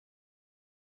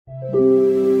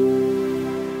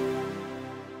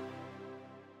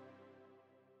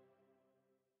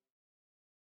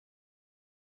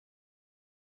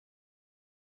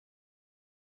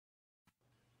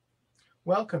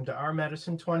Welcome to Our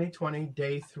Medicine 2020,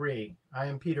 Day 3. I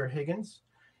am Peter Higgins,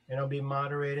 and I'll be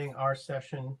moderating our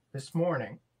session this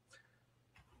morning.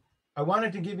 I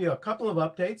wanted to give you a couple of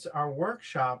updates. Our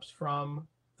workshops from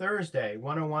Thursday,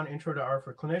 101 Intro to R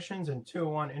for Clinicians and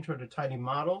 201 Intro to Tidy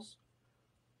Models,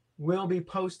 will be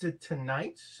posted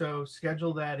tonight. So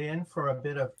schedule that in for a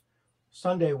bit of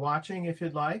Sunday watching if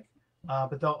you'd like,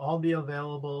 but they'll all be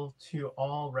available to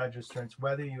all registrants,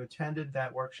 whether you attended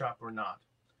that workshop or not.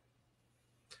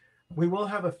 We will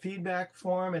have a feedback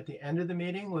form at the end of the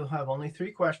meeting. We'll have only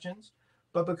 3 questions,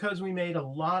 but because we made a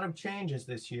lot of changes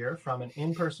this year from an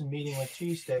in-person meeting with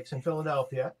cheesesteaks in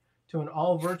Philadelphia to an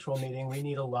all-virtual meeting, we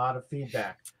need a lot of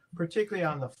feedback, particularly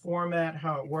on the format,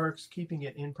 how it works, keeping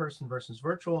it in-person versus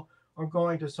virtual, or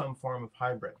going to some form of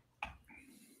hybrid.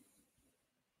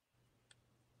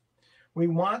 We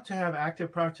want to have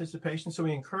active participation, so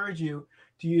we encourage you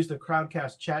to use the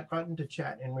Crowdcast chat button to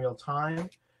chat in real time.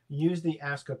 Use the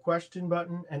Ask a Question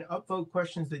button and upvote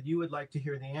questions that you would like to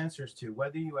hear the answers to,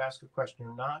 whether you ask a question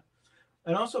or not.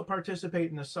 And also participate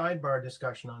in the sidebar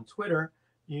discussion on Twitter.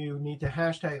 You need to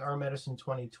hashtag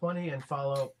OurMedicine2020 and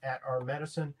follow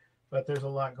 @OurMedicine, but there's a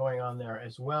lot going on there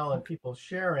as well, and people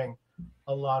sharing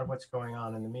a lot of what's going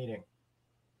on in the meeting.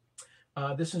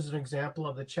 This is an example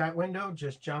of the chat window.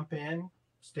 Just jump in,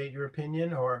 state your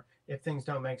opinion, or if things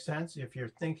don't make sense, if you're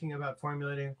thinking about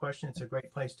formulating a question, it's a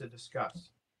great place to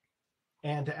discuss.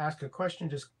 And to ask a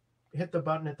question, just hit the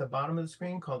button at the bottom of the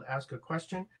screen called Ask a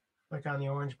Question. Click on the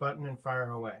orange button and fire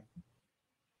away.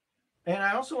 And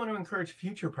I also want to encourage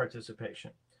future participation.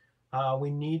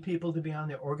 We need people to be on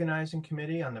the organizing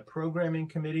committee, on the programming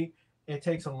committee. It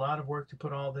takes a lot of work to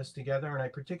put all this together. And I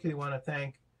particularly want to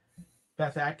thank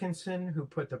Beth Atkinson, who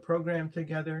put the program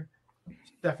together,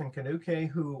 Stefan Kanuke,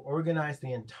 who organized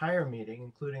the entire meeting,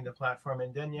 including the platform,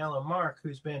 and Daniela Mark,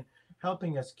 who's been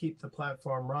helping us keep the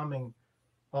platform running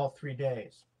all 3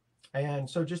 days. And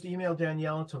so just email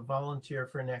Daniela to volunteer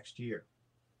for next year.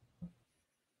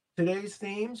 Today's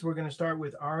themes, we're going to start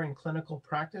with R in clinical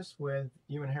practice with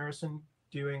Ewen Harrison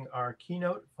doing our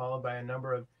keynote, followed by a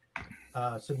number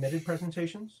of submitted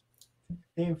presentations.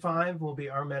 Theme 5 will be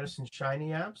Our Medicine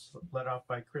Shiny Apps, led off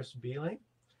by Chris Beeling.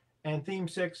 And Theme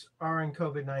 6, R in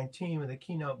COVID-19, with a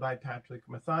keynote by Patrick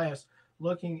Mathias,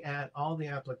 looking at all the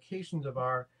applications of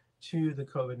R to the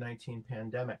COVID-19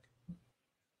 pandemic.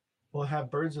 We'll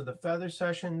have birds of the feather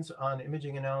sessions on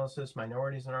imaging analysis,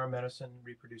 minorities in our medicine,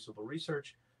 reproducible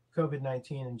research,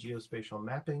 COVID-19, and geospatial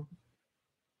mapping.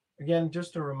 Again,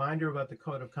 just a reminder about the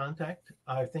code of conduct.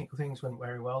 I think things went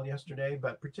very well yesterday,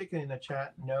 but particularly in the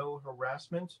chat, no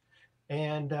harassment.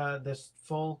 And this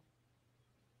full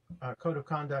code of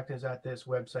conduct is at this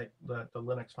website, the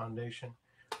Linux Foundation.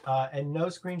 And no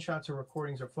screenshots or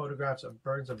recordings or photographs of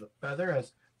birds of the feather,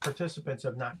 as participants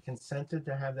have not consented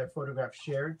to have their photographs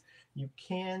shared. You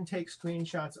can take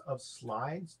screenshots of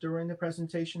slides during the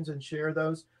presentations and share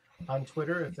those on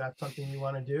Twitter if that's something you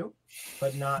want to do,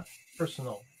 but not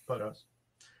personal photos.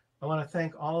 I want to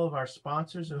thank all of our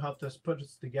sponsors who helped us put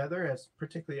this together,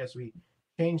 particularly as we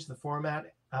changed the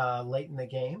format late in the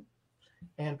game,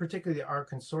 and particularly our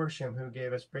consortium who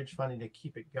gave us bridge funding to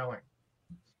keep it going.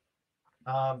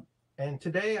 And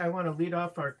today I want to lead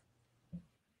off our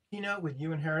keynote with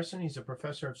Ewen Harrison. He's a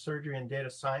professor of surgery and data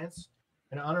science,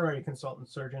 an honorary consultant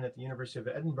surgeon at the University of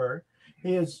Edinburgh.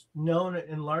 He is known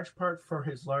in large part for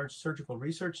his large surgical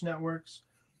research networks,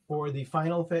 for the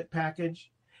Final Fit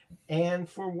package, and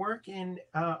for work in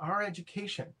our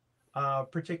education,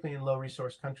 particularly in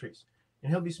low-resource countries. And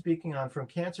he'll be speaking on From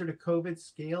Cancer to COVID,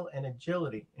 Scale and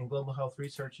Agility in Global Health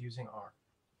Research Using R.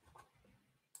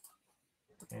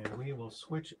 And we will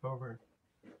switch over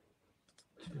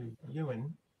to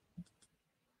Ewen.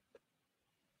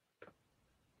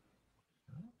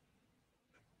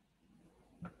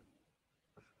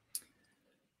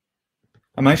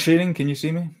 Am I sharing? Can you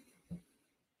see me?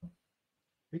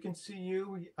 We can see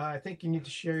you. I think you need to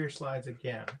share your slides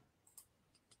again.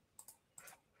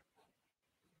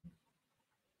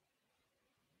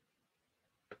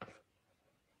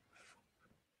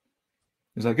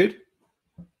 Is that good?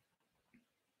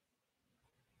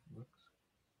 Looks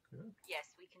good. Yes,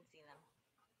 we can see them.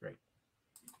 Great.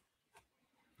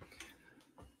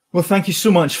 Well, thank you so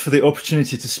much for the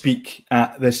opportunity to speak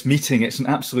at this meeting. It's an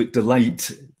absolute delight.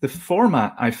 The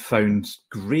format I found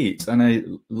great, and I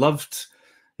loved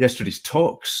yesterday's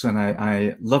talks, and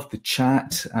I loved the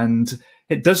chat, and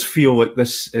it does feel like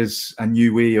this is a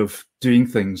new way of doing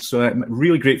things. So I'm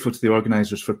really grateful to the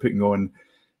organisers for putting on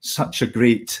such a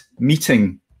great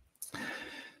meeting.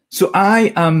 So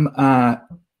I am a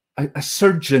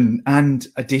surgeon and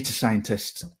a data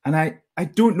scientist, and I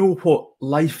don't know what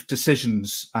life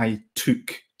decisions I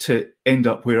took to end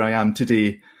up where I am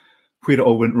today, where it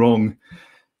all went wrong.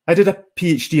 I did a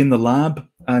PhD in the lab,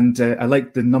 and I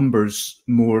liked the numbers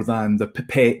more than the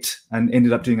pipette, and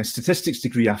ended up doing a statistics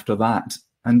degree after that.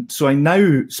 And so I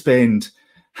now spend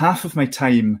half of my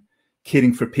time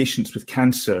caring for patients with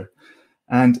cancer,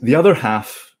 and the other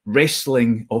half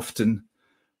wrestling often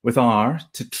with R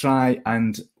to try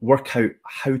and work out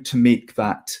how to make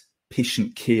that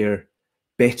patient care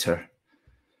better.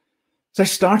 So I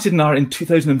started in R in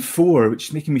 2004, which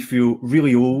is making me feel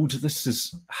really old. This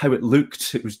is how it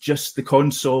looked. It was just the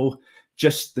console,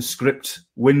 just the script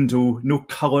window, no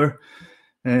colour.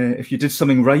 If you did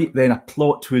something right, then a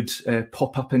plot would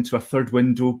pop up into a third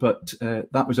window, but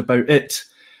that was about it.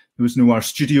 There was no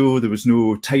RStudio, there was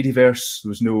no Tidyverse, there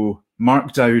was no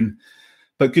Markdown.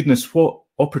 But goodness, what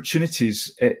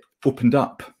opportunities it opened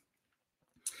up.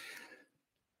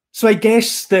 So I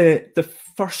guess the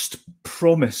first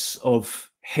promise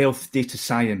of health data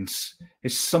science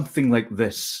is something like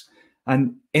this: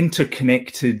 an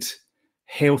interconnected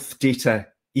health data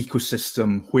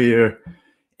ecosystem where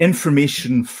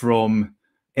information from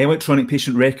electronic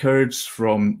patient records,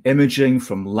 from imaging,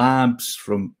 from labs,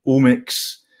 from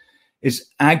omics is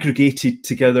aggregated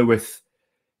together with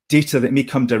data that may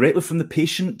come directly from the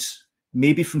patient,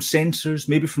 maybe from sensors,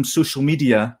 maybe from social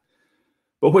media.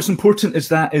 But what's important is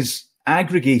that is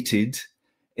aggregated,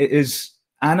 it is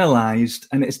analysed,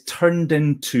 and it's turned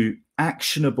into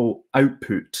actionable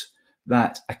output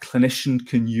that a clinician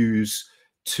can use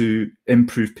to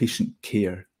improve patient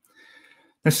care.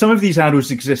 Now, some of these arrows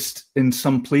exist in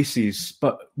some places,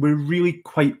 but we're really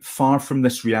quite far from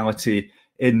this reality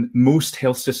in most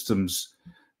health systems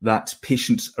that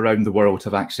patients around the world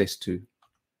have access to.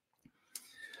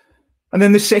 And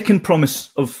then the second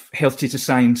promise of health data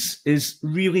science is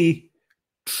really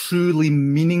truly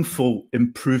meaningful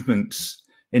improvements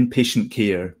in patient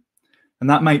care. And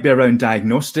that might be around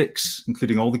diagnostics,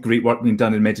 including all the great work being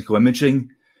done in medical imaging.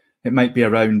 It might be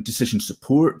around decision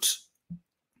support. It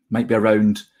might be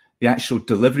around the actual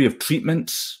delivery of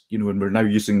treatments, when we're now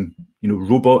using,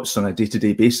 robots on a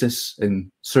day-to-day basis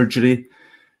in surgery.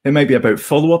 It might be about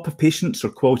follow-up of patients or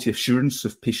quality assurance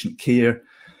of patient care.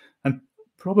 And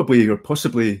probably, or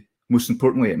possibly most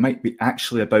importantly, it might be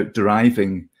actually about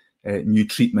deriving new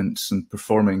treatments and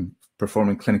performing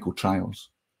clinical trials.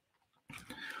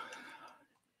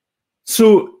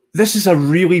 So this is a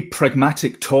really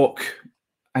pragmatic talk.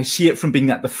 I see it from being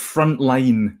at the front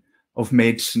line of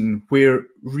medicine, where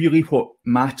really what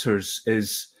matters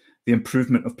is the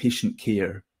improvement of patient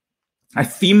care. A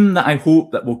theme that I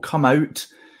hope that will come out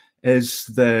is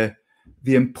the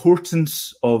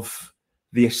importance of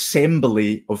the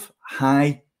assembly of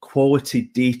high quality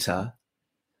data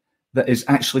that is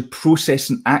actually processed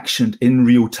and actioned in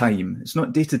real time. It's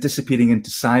not data disappearing into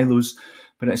silos,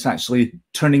 but it's actually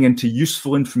turning into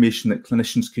useful information that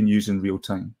clinicians can use in real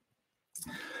time.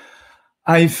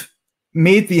 I've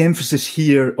made the emphasis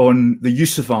here on the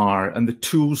use of R and the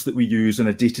tools that we use on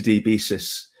a day-to-day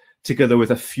basis, together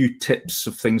with a few tips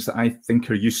of things that I think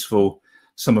are useful,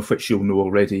 some of which you'll know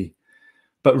already.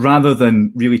 But rather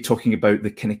than really talking about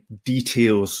the kind of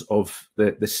details of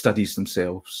the studies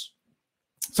themselves.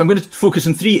 So I'm going to focus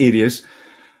on three areas.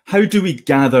 How do we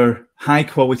gather high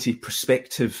quality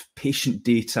prospective patient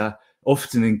data,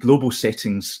 often in global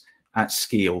settings at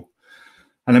scale?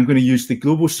 And I'm going to use the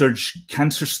Global Surge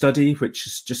Cancer Study, which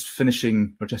is just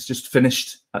finishing, or just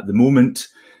finished at the moment,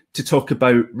 to talk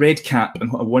about REDCap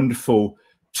and what a wonderful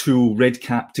tool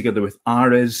REDCap together with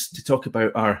R is, to talk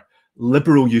about our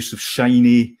liberal use of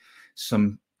Shiny,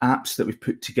 some apps that we've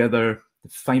put together, the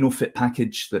Final Fit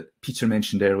package that Peter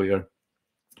mentioned earlier.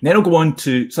 Then I'll go on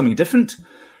to something different,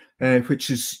 which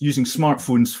is using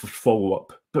smartphones for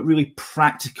follow-up, but really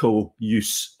practical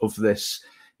use of this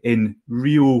in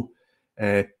real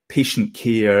patient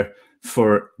care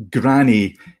for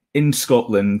Granny in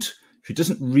Scotland who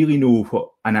doesn't really know what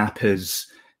an app is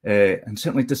and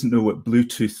certainly doesn't know what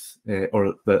Bluetooth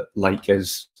or the like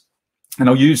is. And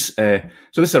I'll use, so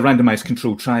this is a randomized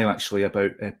controlled trial actually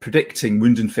about predicting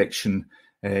wound infection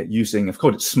using, I've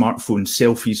called it smartphone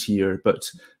selfies here, but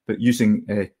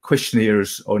using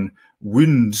questionnaires on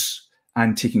wounds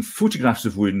and taking photographs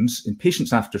of wounds in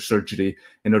patients after surgery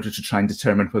in order to try and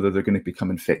determine whether they're going to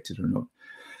become infected or not.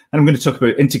 And I'm going to talk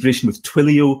about integration with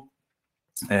Twilio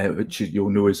which you'll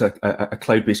know is a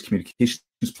cloud-based communications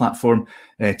platform,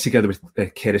 together with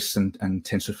Keras and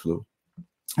TensorFlow.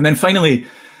 And then finally,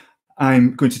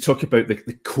 I'm going to talk about the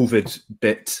COVID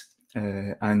bit,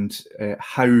 and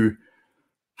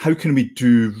how can we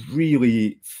do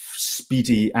really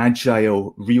speedy,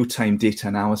 agile, real-time data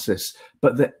analysis,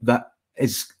 but that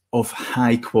is of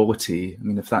high quality. I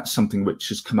mean, if that's something which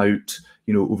has come out,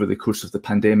 over the course of the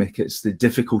pandemic, it's the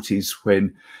difficulties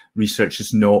when research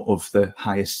is not of the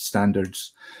highest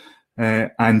standards.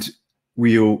 And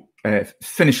we'll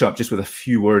finish up just with a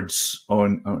few words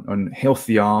on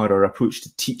Healthy R, our approach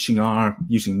to teaching R,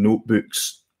 using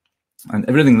notebooks, and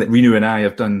everything that Renu and I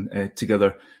have done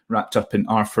together, wrapped up in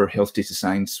R for Health Data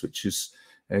Science, which is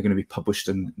going to be published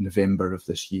in November of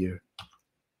this year.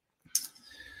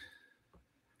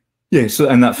 Yeah, so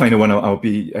and that final one, I'll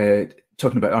be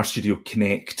talking about RStudio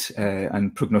Connect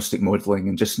and prognostic modeling,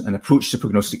 and just an approach to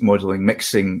prognostic modeling,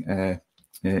 mixing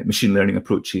machine learning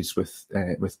approaches with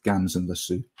GANs and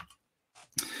Lasso.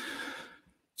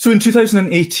 So in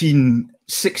 2018,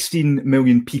 16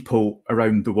 million people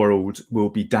around the world will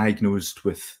be diagnosed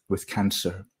with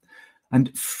cancer,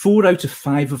 and 4 out of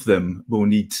 5 of them will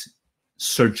need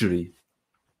surgery.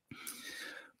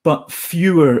 But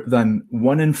fewer than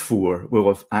 1 in 4 will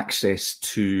have access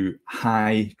to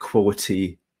high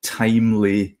quality,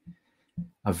 timely,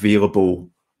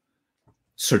 available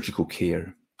surgical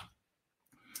care.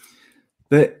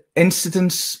 The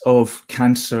incidence of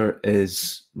cancer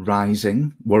is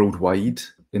rising worldwide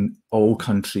in all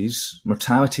countries.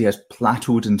 Mortality has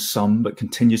plateaued in some, but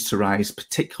continues to rise,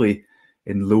 particularly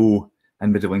in low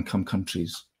and middle income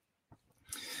countries.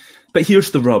 But here's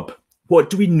the rub. What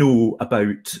do we know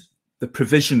about the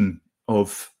provision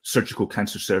of surgical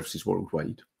cancer services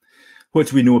worldwide? What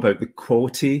do we know about the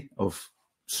quality of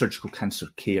surgical cancer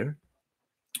care?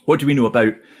 What do we know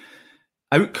about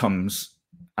outcomes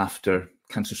after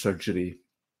cancer surgery?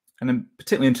 And I'm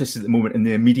particularly interested at the moment in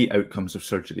the immediate outcomes of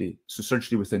surgery. So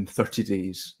surgery within 30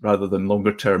 days rather than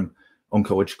longer term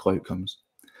oncological outcomes.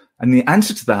 And the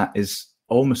answer to that is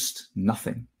almost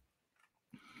nothing.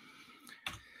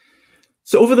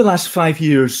 So over the last 5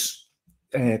 years,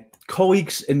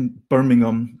 colleagues in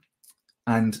Birmingham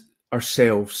and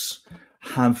ourselves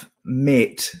have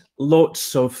met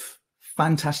lots of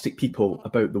fantastic people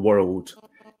about the world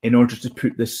in order to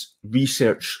put this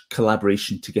research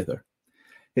collaboration together.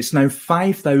 It's now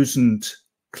 5,000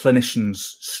 clinicians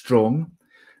strong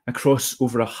across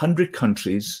over 100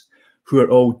 countries who are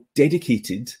all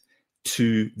dedicated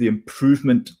to the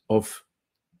improvement of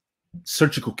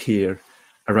surgical care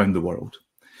around the world.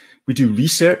 We do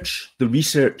research. The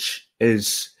research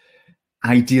is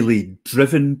ideally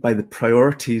driven by the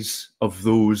priorities of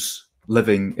those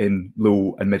living in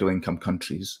low and middle income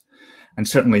countries, and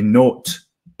certainly not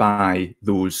by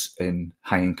those in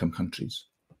high income countries.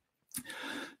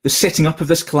 The setting up of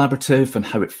this collaborative and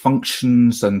how it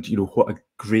functions, and what a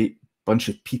great bunch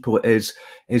of people it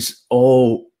is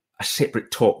all a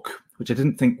separate talk, which I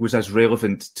didn't think was as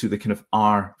relevant to the kind of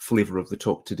R flavour of the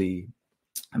talk today.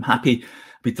 I'm happy,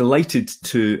 be delighted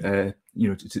to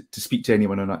to speak to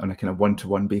anyone on a kind of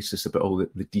one-to-one basis about all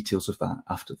the details of that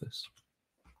after this.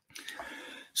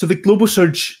 So the Global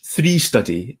Surge 3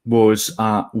 study was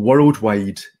a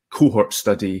worldwide cohort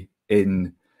study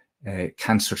in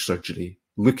cancer surgery,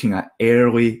 looking at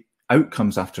early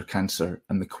outcomes after cancer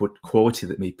and the quality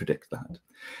that may predict that.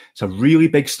 It's a really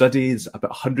big study. There's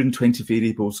about 120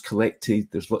 variables collected.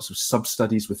 There's lots of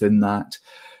sub-studies within that.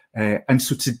 And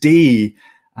so today,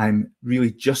 I'm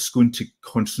really just going to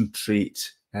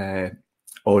concentrate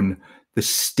on the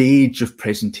stage of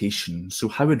presentation. So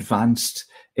how advanced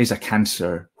is a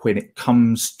cancer when it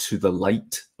comes to the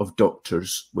light of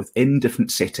doctors within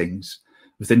different settings,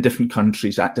 within different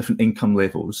countries, at different income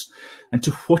levels? And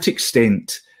to what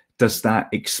extent does that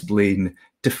explain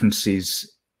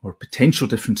differences or potential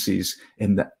differences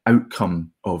in the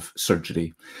outcome of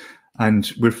surgery?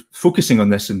 And we're focusing on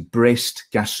this in breast,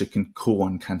 gastric, and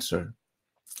colon cancer,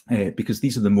 because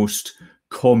these are the most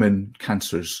common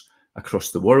cancers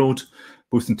across the world,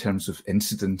 both in terms of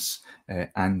incidence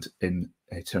and in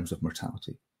terms of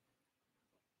mortality.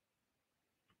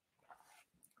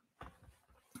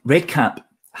 REDCap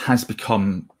has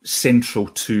become central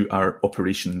to our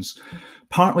operations,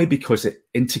 partly because it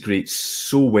integrates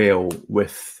so well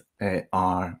with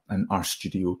R and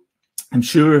RStudio. I'm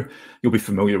sure you'll be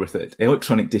familiar with it.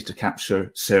 Electronic data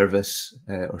capture service,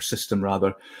 or system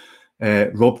rather.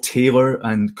 Rob Taylor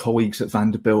and colleagues at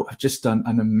Vanderbilt have just done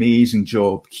an amazing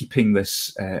job keeping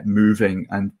this moving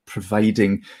and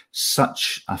providing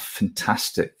such a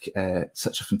fantastic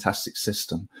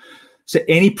system. So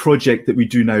any project that we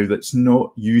do now that's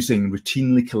not using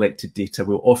routinely collected data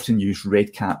will often use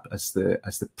REDCap as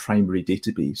the primary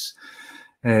database.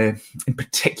 In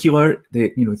particular,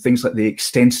 things like the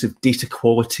extensive data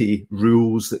quality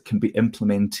rules that can be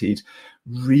implemented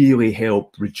really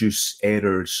help reduce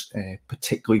errors,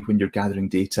 particularly when you're gathering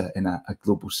data in a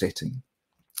global setting.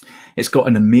 It's got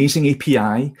an amazing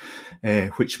API,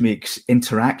 which makes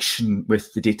interaction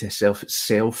with the data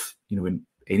itself,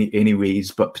 in any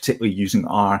ways, but particularly using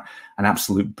R, an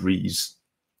absolute breeze.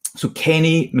 So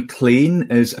Kenny McLean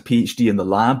is a PhD in the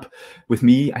lab with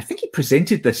me. I think he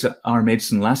presented this at R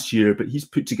Medicine last year, but he's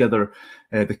put together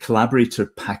the collaborator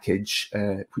package,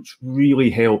 which really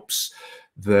helps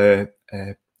the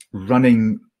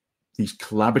running these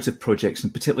collaborative projects,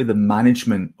 and particularly the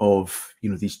management of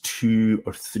these 2,000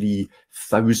 or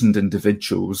 3,000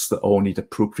 individuals that all need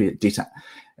appropriate data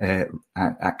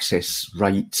access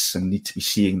rights and need to be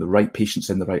seeing the right patients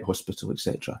in the right hospital,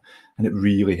 etc. And it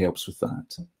really helps with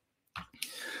that.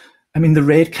 I mean, the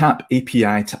REDCap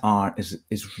API to R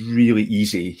is really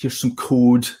easy. Here's some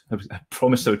code. I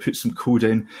promised I would put some code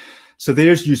in. So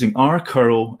there's using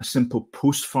rcurl, a simple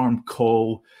post-farm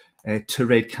call to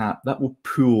REDCap that will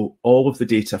pull all of the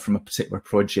data from a particular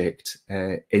project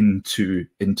into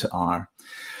R.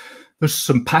 There's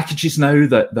some packages now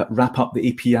that wrap up the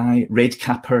API.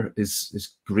 REDCapper is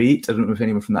great. I don't know if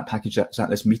anyone from that package is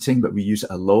at this meeting, but we use it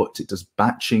a lot. It does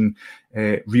batching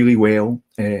really well,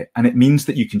 and it means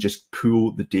that you can just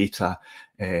pull the data,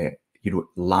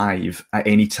 live at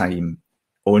any time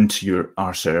onto your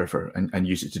R server and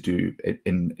use it to do it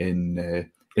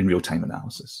in real-time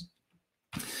analysis.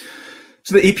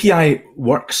 So the API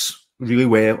works really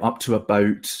well up to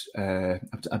about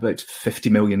 50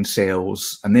 million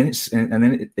cells, and then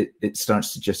it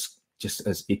starts to just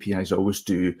as APIs always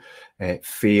do,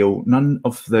 fail. None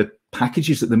of the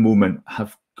packages at the moment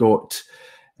have got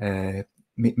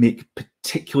make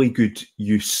particularly good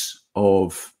use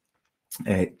of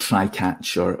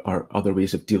try-catch or other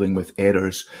ways of dealing with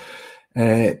errors.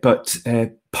 But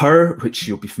Purr, which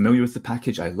you'll be familiar with the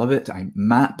package, I love it. I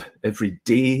map every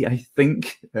day, I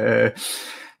think. But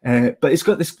it's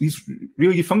got these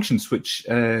really good functions which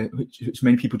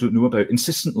many people don't know about.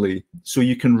 Insistently, so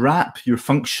you can wrap your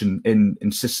function in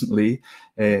insistently,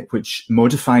 which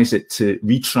modifies it to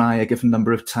retry a given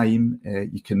number of times.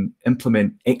 You can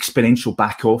implement exponential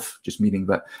backoff, just meaning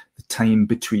that the time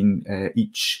between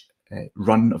each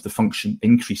run of the function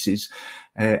increases,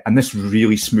 and this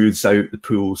really smooths out the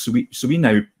pool. So we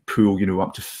now pool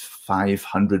up to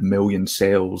 500 million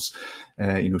cells,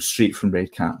 straight from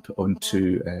REDCap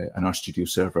onto an RStudio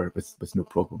server with no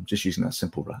problem, just using that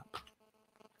simple wrap.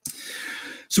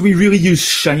 So we really use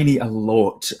Shiny a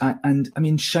lot, and I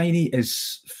mean Shiny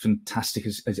is fantastic,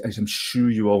 as I'm sure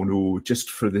you all know, just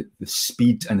for the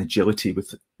speed and agility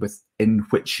within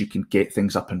which you can get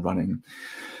things up and running.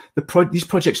 These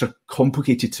projects are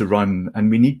complicated to run, and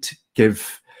we need to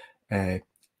give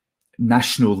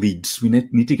national leads. We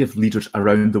need to give leaders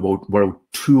around the world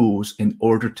tools in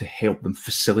order to help them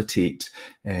facilitate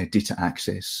data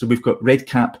access. So we've got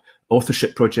REDCap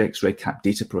authorship projects, REDCap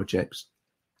data projects,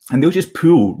 and they'll just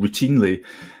pull routinely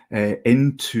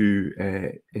into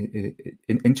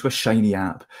a Shiny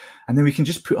app, and then we can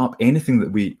just put up anything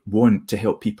that we want to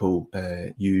help people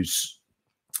use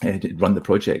run the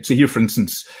project. So here, for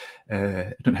instance,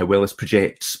 I don't know how well this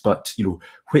projects, but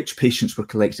which patients were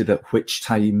collected at which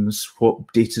times,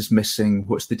 what data is missing,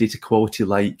 what's the data quality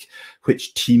like,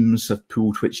 which teams have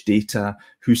pulled which data,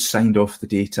 who signed off the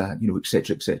data,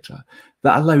 etc., etc.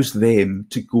 That allows them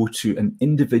to go to an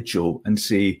individual and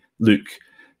say, look,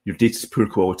 your data's poor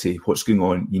quality, what's going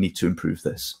on, you need to improve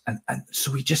this. And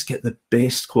so we just get the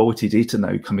best quality data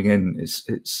now coming in.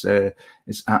 It's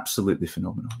absolutely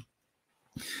phenomenal.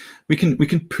 We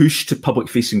can push to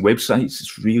public-facing websites.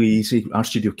 It's really easy.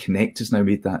 RStudio Connect has now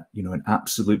made that an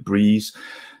absolute breeze.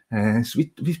 So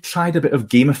we've tried a bit of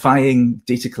gamifying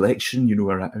data collection,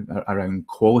 around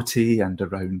quality and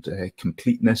around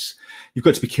completeness. You've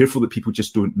got to be careful that people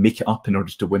just don't make it up in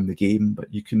order to win the game.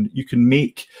 But you can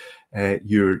make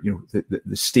the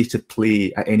state of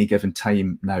play at any given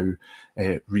time now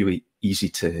really easy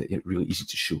to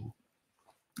show.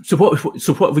 So what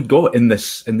have we got in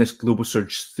this Global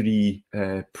Surge 3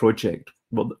 project?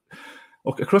 Well,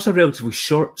 across a relatively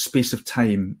short space of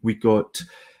time, we got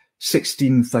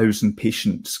 16,000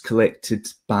 patients collected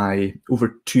by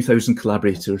over 2,000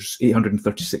 collaborators,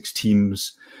 836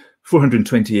 teams,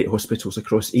 428 hospitals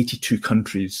across 82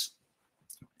 countries.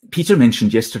 Peter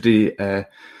mentioned yesterday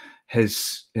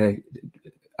his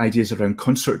ideas around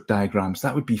concert diagrams,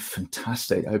 that would be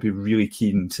fantastic. I would be really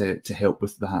keen to help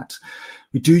with that.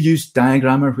 We do use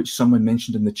Diagrammer, which someone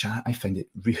mentioned in the chat. I find it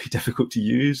really difficult to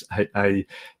use. The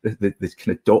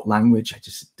kind of dot language,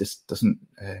 just doesn't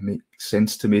make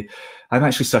sense to me. I've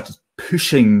actually started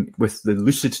pushing with the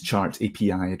Lucidchart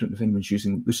API. I don't know if anyone's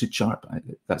using Lucidchart.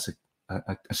 That's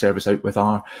a service out with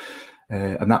R.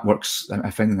 And that works.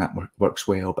 I find that works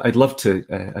well. But I'd love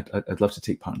to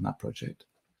take part in that project.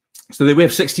 So we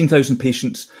have 16,000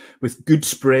 patients with good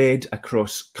spread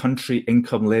across country,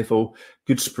 income level,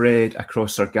 good spread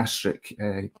across our gastric,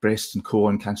 breast and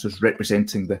colon cancers,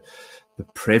 representing the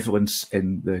prevalence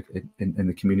in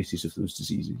the communities of those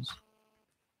diseases.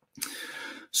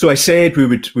 So I said we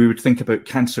would think about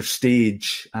cancer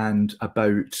stage and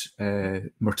about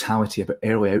mortality, about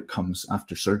early outcomes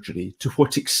after surgery. To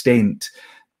what extent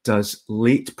does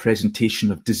late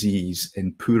presentation of disease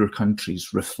in poorer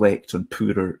countries reflect on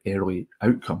poorer early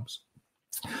outcomes?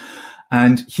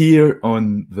 And here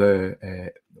on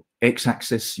the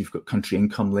x-axis, you've got country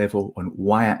income level. On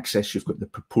y-axis, you've got the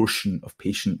proportion of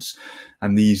patients.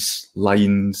 And these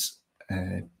lines,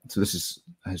 so this is,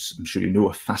 as I'm sure you know,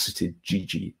 a faceted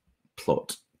GG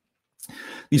plot.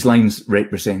 These lines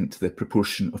represent the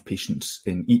proportion of patients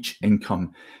in each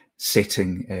income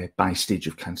setting by stage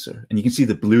of cancer. And you can see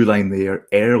the blue line there,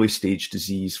 early stage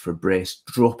disease for breast,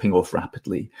 dropping off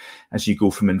rapidly as you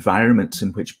go from environments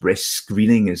in which breast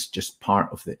screening is just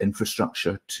part of the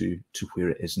infrastructure to where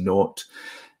it is not.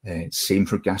 Same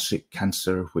for gastric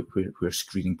cancer, where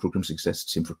screening programs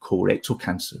exist. Same for colorectal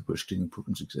cancer, where screening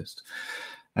programs exist.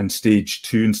 And stage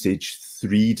 2 and stage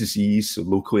 3 disease, so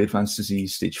locally advanced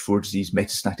disease, stage 4 disease,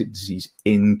 metastatic disease,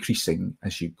 increasing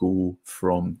as you go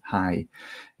from high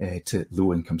to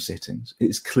low income settings.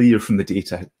 It's clear from the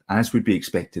data, as would be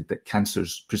expected, that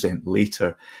cancers present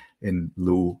later in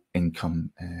low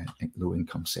income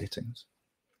settings.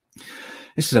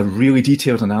 This is a really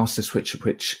detailed analysis,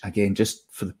 which again,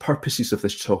 just for the purposes of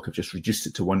this talk, I've just reduced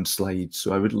it to one slide.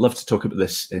 So I would love to talk about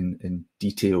this in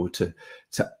detail to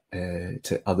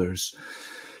others.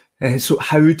 So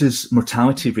how does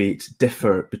mortality rate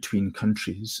differ between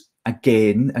countries?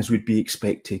 Again, as would be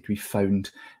expected, we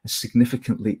found a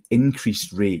significantly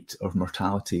increased rate of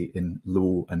mortality in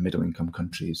low and middle income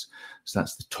countries. So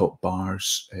that's the top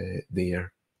bars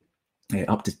there.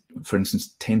 Up to, for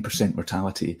instance, 10%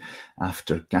 mortality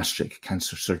after gastric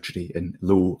cancer surgery in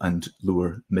low and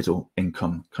lower middle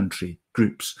income country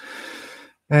groups.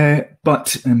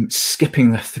 But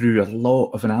skipping through a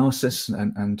lot of analysis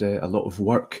and a lot of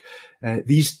work,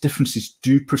 these differences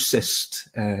do persist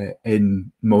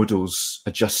in models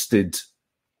adjusted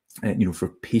for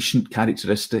patient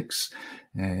characteristics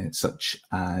such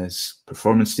as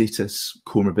performance status,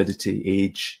 comorbidity,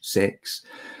 age, sex,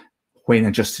 when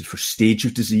adjusted for stage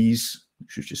of disease,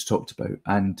 which we've just talked about,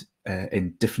 and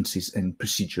in differences in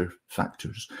procedure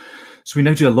factors. So we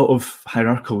now do a lot of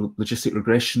hierarchical logistic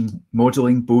regression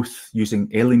modeling, both using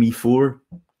LME4,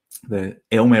 the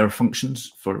Elmer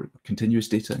functions for continuous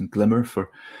data, and Glimmer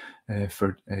for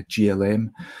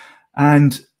GLM.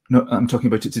 And no, I'm talking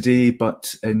about it today,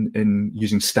 but in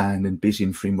using STAN and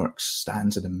Bayesian frameworks.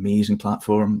 STAN's an amazing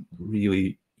platform,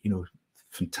 really,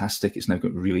 fantastic. It's now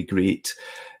got really great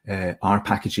R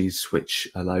packages which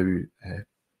allow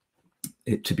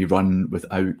it to be run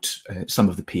without some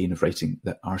of the pain of writing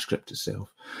the R script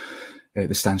itself,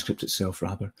 the STAN script itself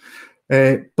rather.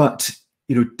 But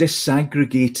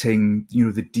disaggregating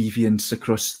the deviance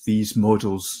across these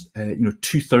models,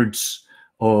 2/3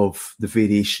 of the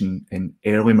variation in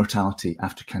early mortality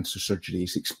after cancer surgery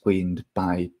is explained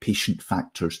by patient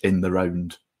factors in the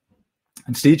round.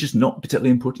 And stage is not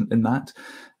particularly important in that.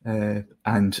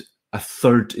 And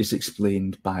 1/3 is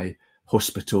explained by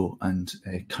hospital and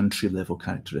country level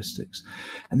characteristics.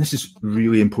 And this is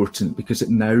really important because it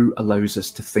now allows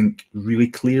us to think really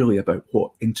clearly about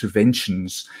what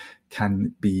interventions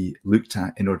can be looked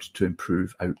at in order to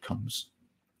improve outcomes.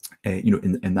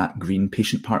 In that green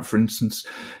patient part, for instance,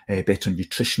 better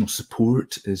nutritional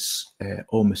support is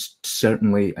almost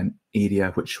certainly an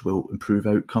area which will improve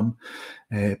outcome.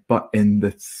 But in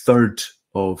the 1/3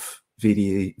 of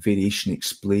variation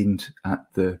explained at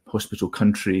the hospital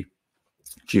country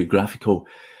geographical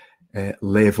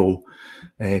level,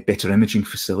 better imaging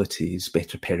facilities,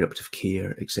 better perioperative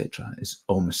care, etc., is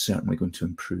almost certainly going to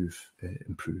improve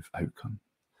outcome.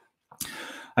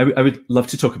 I would love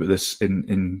to talk about this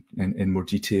in more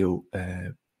detail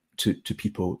to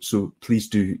people. So please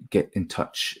do get in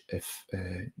touch if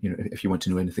you want to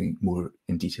know anything more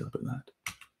in detail about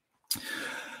that.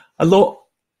 A lot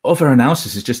of our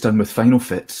analysis is just done with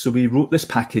FinalFit. So we wrote this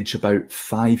package about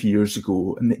 5 years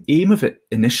ago, and the aim of it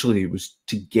initially was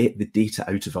to get the data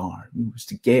out of R. It was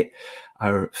to get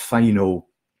our final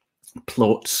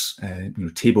plots,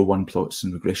 table one plots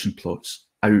and regression plots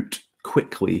out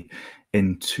quickly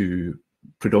into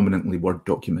predominantly Word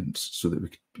documents, so that we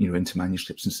could, into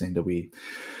manuscripts and send away.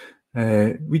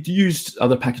 We'd used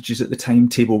other packages at the time.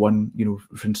 Table one,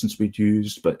 for instance, we'd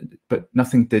used, but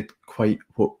nothing did quite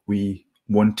what we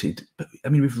wanted. But I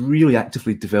mean, we've really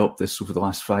actively developed this over the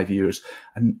last 5 years,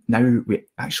 and now we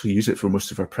actually use it for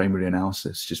most of our primary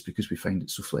analysis, just because we find it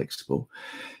so flexible.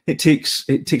 It takes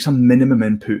a minimum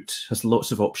input, has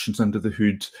lots of options under the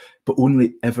hood, but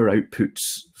only ever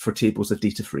outputs for tables a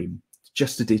data frame.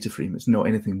 Just a data frame. It's not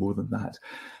anything more than that.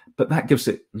 But that gives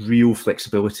it real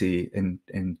flexibility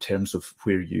in terms of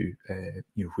where you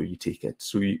where you take it.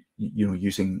 So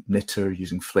using knitr,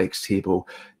 using flex table,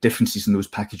 differences in those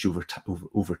packages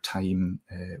over time,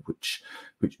 which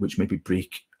maybe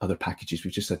break other packages.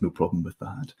 We've just had no problem with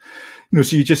that.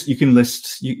 So you can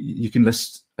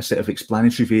list a set of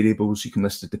explanatory variables. You can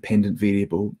list a dependent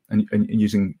variable, and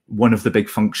using one of the big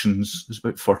functions. There's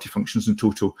about 40 functions in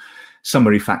total.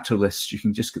 Summary factor lists. You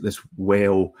can just get this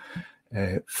well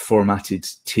formatted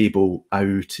table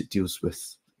out. It deals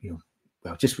with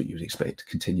well, just what you would expect: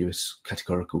 continuous,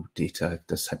 categorical data,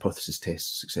 does hypothesis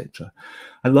tests, etc.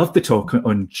 I loved the talk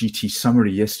on GT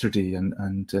summary yesterday,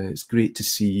 and it's great to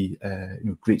see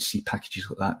packages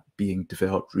like that being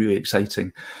developed. Really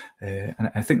exciting, and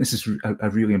I think this is a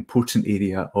really important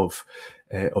area of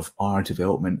R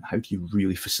development. How do you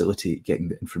really facilitate getting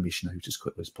the information out as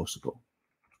quickly as possible?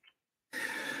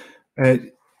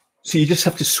 So you just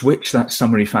have to switch that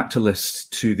summary factor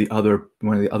list to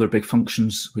one of the other big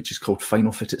functions, which is called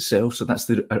FinalFit itself. So that's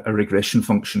a regression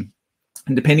function.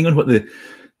 And depending on what the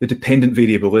dependent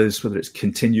variable is, whether it's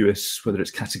continuous, whether it's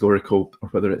categorical, or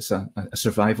whether it's a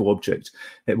survival object,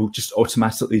 it will just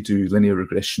automatically do linear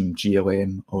regression,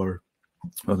 GLM, or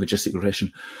logistic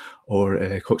regression,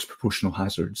 or Cox proportional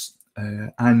hazards.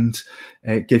 And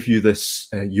give you this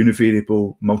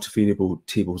univariable, multivariable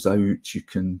tables out. You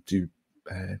can do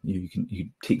you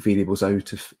can take variables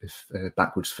out if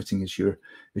backwards fitting is your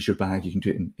bag. You can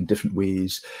do it in different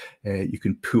ways. You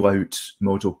can pull out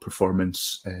model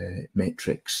performance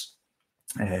metrics,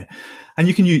 and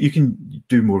you can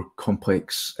do more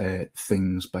complex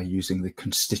things by using the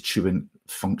constituent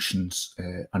functions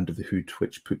under the hood,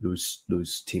 which put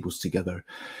those tables together.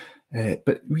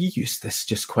 But we use this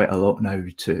just quite a lot now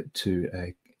to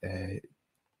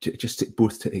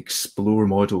explore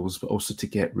models, but also to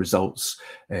get results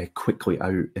quickly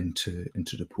out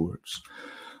into reports.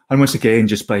 And once again,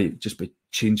 just by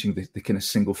changing the kind of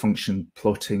single function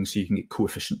plotting, so you can get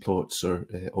coefficient plots or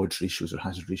odds ratios or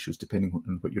hazard ratios, depending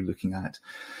on what you're looking at.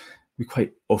 We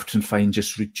quite often find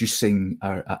just reducing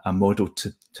a model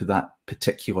to that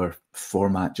particular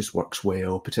format just works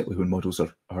well, particularly when models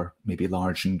are maybe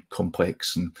large and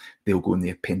complex, and they'll go in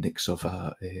the appendix of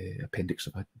a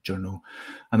journal.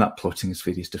 And that plotting has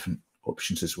various different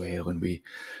options as well. And we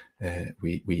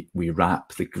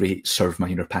wrap the great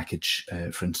SurvMiner package,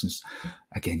 for instance,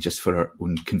 again just for our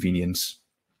own convenience.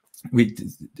 I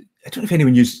don't know if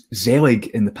anyone used Zelig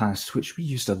in the past, which we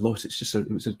used a lot.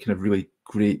 It was a kind of really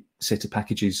great set of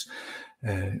packages,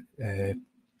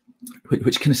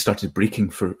 which kind of started breaking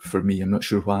for me. I'm not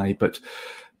sure why, but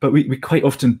we quite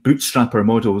often bootstrap our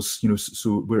models.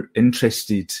 So we're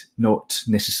interested not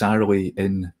necessarily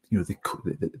in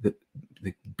the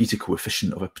beta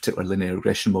coefficient of a particular linear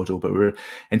regression model, but we're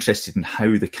interested in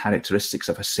how the characteristics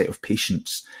of a set of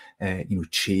patients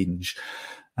change.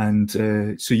 And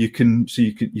so you can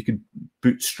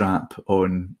bootstrap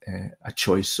on a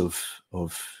choice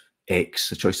of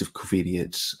X, a choice of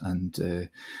covariates, and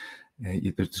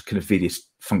there's kind of various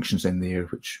functions in there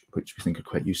which we think are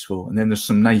quite useful. And then there's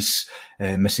some nice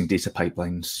missing data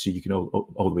pipelines, so you can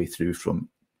all the way through from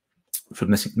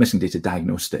missing data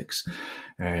diagnostics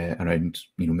around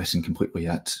missing completely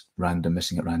at random,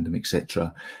 missing at random,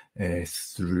 etc.,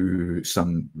 through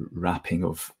some wrapping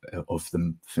of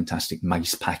the fantastic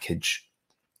mice package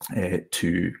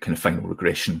to kind of final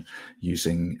regression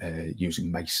using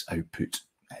mice output,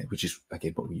 which is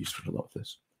again what we use for a lot of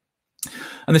this.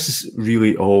 And this is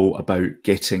really all about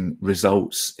getting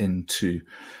results into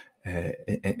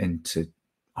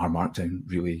our Markdown.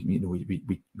 Really,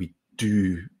 we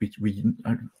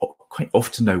are quite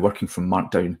often now working from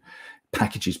Markdown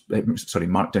packages,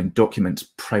 Markdown documents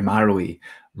primarily,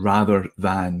 rather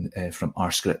than from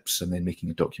R scripts and then making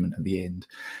a document at the end.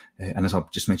 And as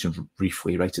I've just mentioned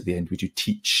briefly, right at the end, we do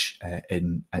teach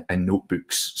in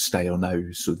notebooks style now,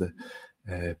 so that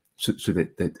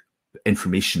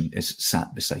information is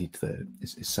sat beside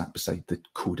the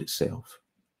code itself.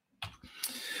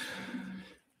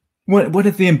 One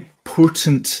of the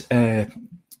important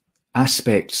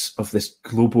aspects of this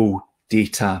global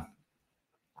data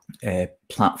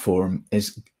platform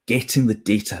is getting the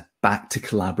data back to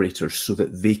collaborators so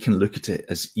that they can look at it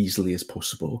as easily as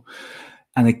possible.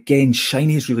 And again,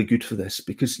 Shiny is really good for this,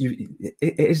 because it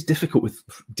is difficult with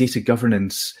data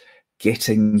governance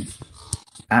getting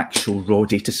actual raw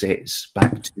data sets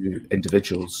back to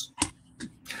individuals.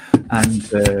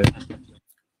 And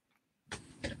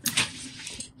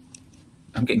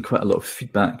I'm getting quite a lot of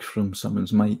feedback from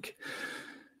someone's mic.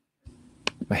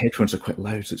 My headphones are quite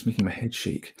loud, so it's making my head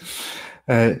shake.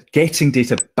 Getting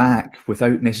data back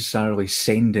without necessarily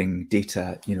sending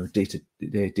data,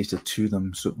 data to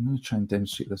them. So I'm going to try and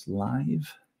demonstrate this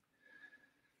live.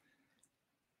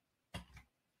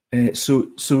 So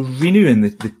Renu and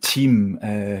the team,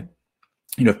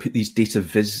 put these data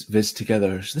viz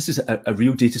together. So this is a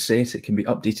real data set. It can be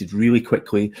updated really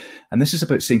quickly. And this is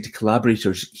about saying to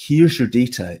collaborators, here's your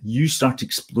data. You start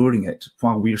exploring it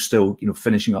while we're still,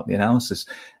 finishing up the analysis,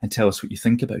 and tell us what you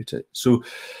think about it. So,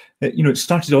 it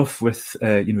started off with,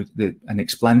 an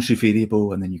explanatory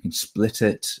variable, and then you can split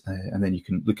it, and then you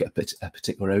can look at a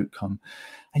particular outcome.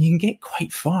 And you can get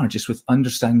quite far just with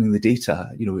understanding the data,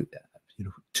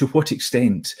 to what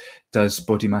extent does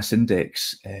body mass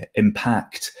index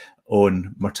impact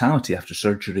on mortality after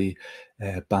surgery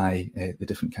by the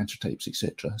different cancer types,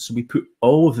 etc. So we put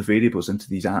all of the variables into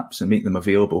these apps and make them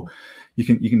available. It's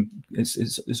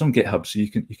on GitHub, so you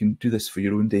can do this for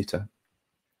your own data.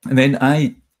 And then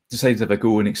I decided if I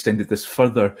go and extended this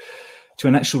further to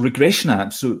an actual regression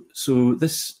app. So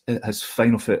this has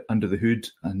FinalFit under the hood,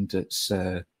 and it's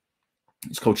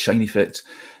called ShinyFit.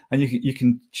 And you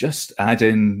can just add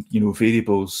in,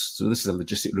 variables. So this is a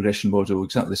logistic regression model,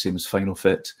 exactly the same as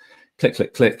FinalFit. Click,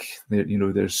 click, click. There,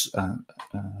 there's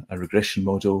a regression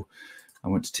model. I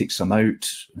want to take some out,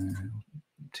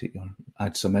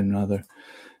 add some in rather.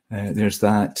 There's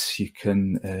that. You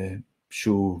can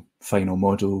show final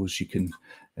models. You can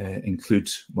include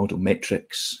model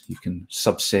metrics. You can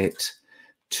subset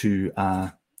to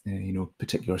a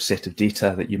particular set of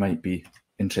data that you might be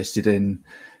interested in.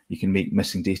 You can make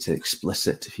missing data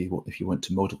explicit if you want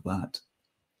to model that.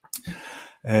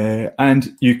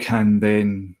 And you can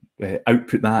then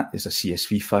output that as a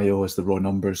CSV file, as the raw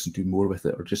numbers, and do more with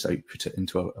it, or just output it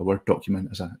into a Word document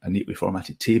as a neatly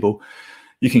formatted table.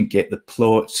 You can get the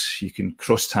plot. You can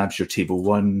cross-tabs your table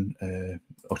 1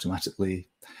 automatically.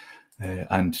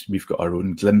 And we've got our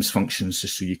own glimpse functions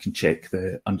just so you can check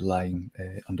the underlying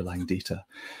data.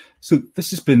 So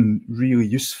this has been really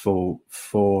useful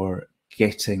for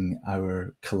getting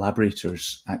our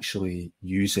collaborators actually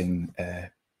using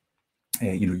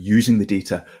using the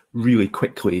data really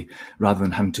quickly, rather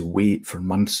than having to wait for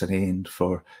months on end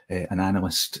for an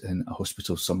analyst in a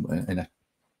hospital in a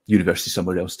university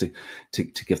somewhere else to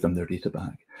give them their data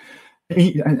back.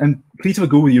 And please have a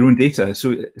go with your own data.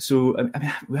 So I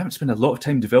mean, we haven't spent a lot of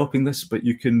time developing this, but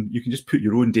you can just put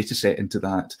your own data set into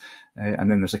that,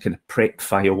 and then there's a kind of prep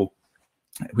file,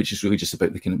 which is really just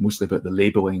about mostly about the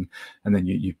labeling, and then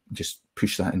you just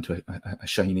push that into a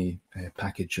Shiny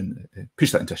package, and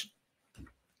push that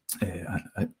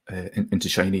into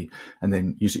Shiny, and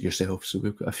then use it yourself. So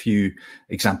we've got a few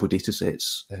example data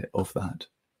sets of that.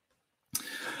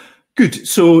 Good.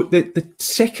 So the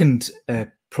second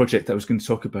project that I was going to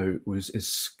talk about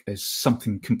is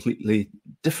something completely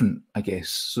different, I guess.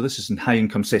 So this is in high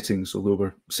income settings, although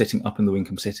we're setting up in low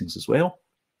income settings as well.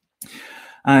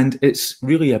 And it's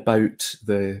really about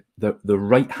the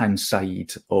right-hand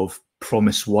side of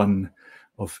Promise 1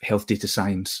 of health data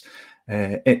science.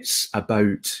 It's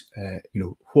about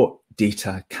what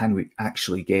data can we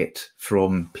actually get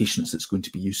from patients that's going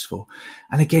to be useful.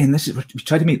 And again, we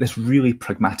try to make this really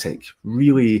pragmatic,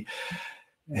 really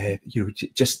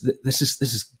this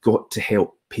has got to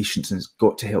help patients, and it's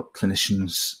got to help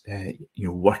clinicians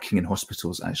working in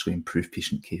hospitals actually improve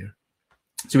patient care.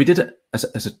 So we did it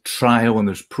as a trial, and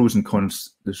there's pros and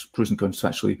cons. There's pros and cons to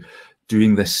actually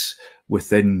doing this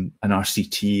within an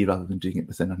RCT rather than doing it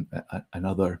within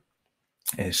another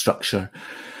structure.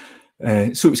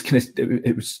 So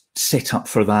it was set up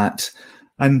for that,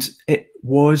 and it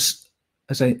was,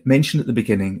 as I mentioned at the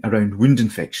beginning, around wound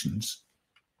infections,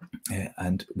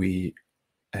 and we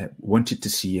wanted to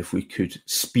see if we could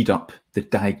speed up the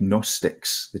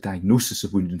diagnosis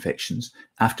of wound infections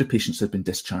after patients had been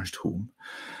discharged home,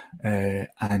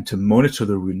 and to monitor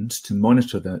their wounds, to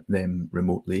monitor them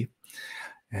remotely.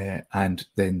 And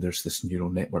then there's this neural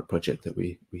network project that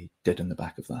we did in the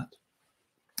back of that.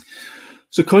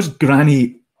 So because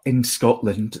Granny in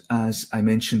Scotland, as I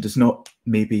mentioned, is not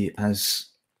maybe as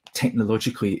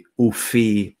technologically au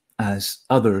fait as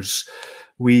others.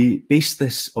 We base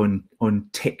this on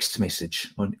text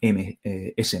message, on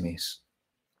SMS,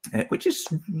 which is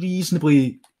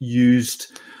reasonably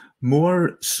used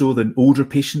more so than older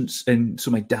patients. And so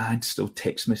my dad still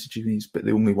text messaging me, but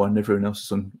the only one, everyone else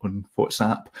is on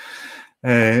WhatsApp.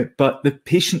 But the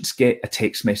patients get a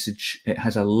text message. It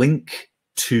has a link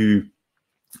to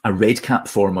a REDCap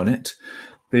form on it.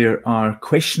 There are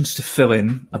questions to fill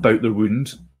in about their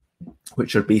wound,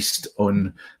 which is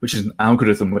an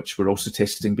algorithm which we're also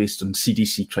testing based on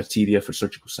CDC criteria for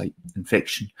surgical site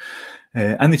infection.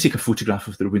 And they take a photograph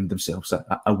of their wound themselves,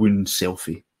 a wound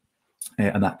selfie,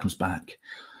 and that comes back.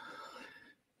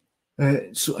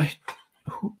 So I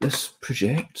hope this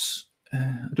projects. I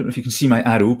don't know if you can see my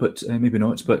arrow, but maybe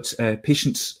not. But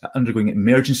patients undergoing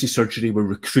emergency surgery were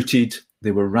recruited.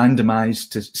 They were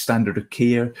randomized to standard of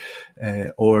care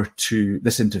or to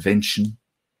this intervention.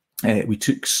 We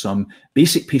took some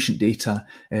basic patient data,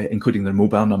 including their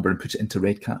mobile number, and put it into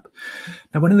REDCap.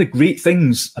 Now, one of the great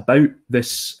things about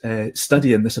this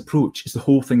study and this approach is the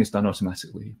whole thing is done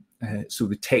automatically. So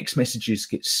the text messages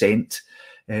get sent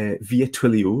via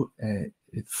Twilio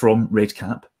from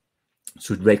REDCap.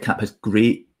 So REDCap has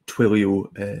great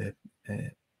Twilio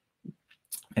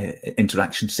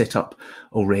interaction set up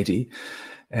already.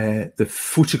 The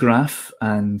photograph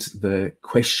and the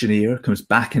questionnaire comes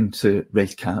back into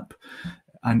REDCap.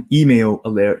 An email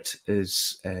alert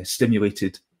is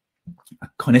stimulated. A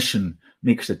clinician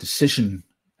makes a decision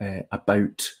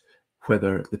about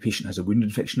whether the patient has a wound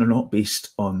infection or not based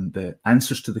on the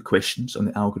answers to the questions on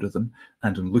the algorithm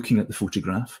and on looking at the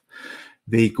photograph.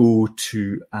 They go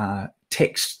to a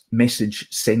text message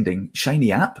sending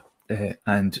Shiny app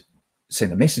and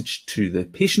send a message to the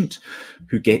patient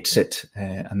who gets it,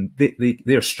 and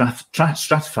they are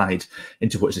stratified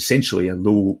into what is essentially a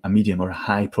low, a medium, or a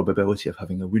high probability of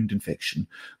having a wound infection,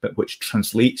 but which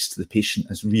translates to the patient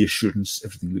as reassurance,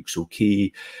 everything looks okay,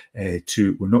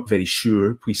 to we're not very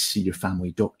sure, please see your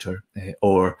family doctor,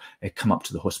 or come up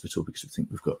to the hospital because we think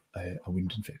we've got a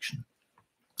wound infection.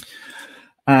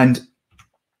 And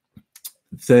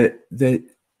the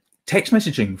text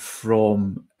messaging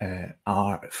from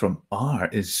R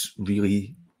is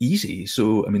really easy.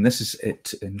 So, I mean, this is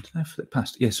it. And I flipped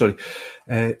past. Yeah, sorry.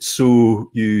 So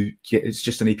you get, it's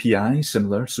just an API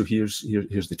similar. So here's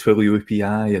the Twilio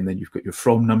API, and then you've got your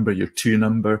from number, your to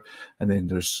number, and then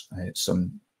there's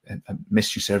some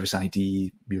mystery service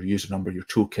ID, your user number, your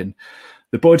token,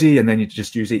 the body, and then you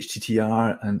just use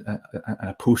HTTR and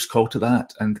a post call to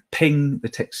that, and ping, the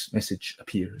text message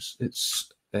appears.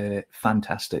 It's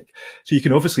fantastic. So you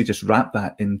can obviously just wrap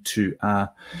that into a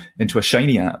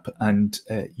Shiny app and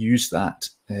use that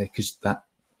because that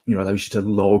allows you to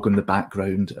log on the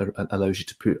background, or allows you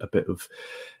to put a bit of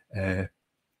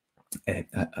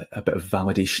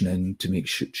validation in to make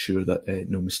sure that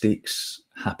no mistakes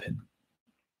happen.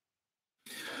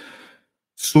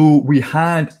 So we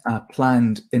had a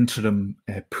planned interim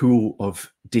pool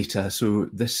of data. So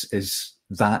this is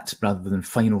that rather than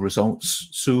final results.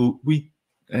 So we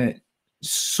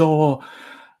saw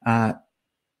a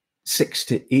 6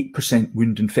 to 8%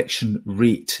 wound infection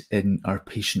rate in our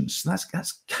patients. That's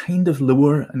kind of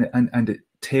lower, and it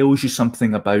tells you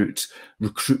something about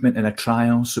recruitment in a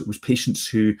trial. So it was patients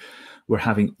who were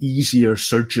having easier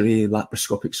surgery,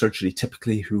 laparoscopic surgery,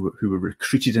 typically, who were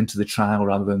recruited into the trial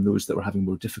rather than those that were having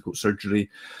more difficult surgery.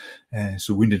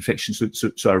 So wound infection.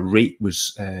 So our rate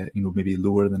was maybe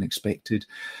lower than expected.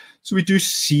 So we do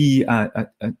see a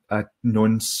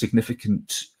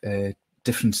non-significant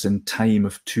difference in time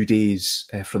of 2 days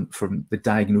from the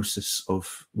diagnosis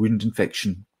of wound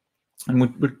infection. And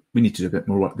we need to do a bit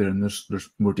more work there, and there's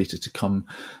more data to come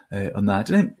on that.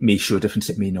 And it may show a difference,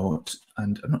 it may not.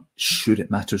 And I'm not sure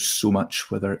it matters so much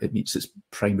whether it meets its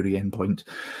primary endpoint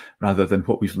rather than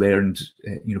what we've learned,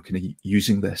 kind of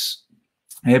using this.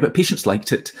 But patients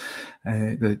liked it.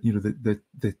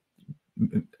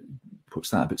 What's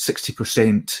that? About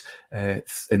 60%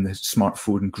 in the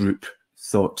smartphone group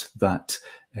thought that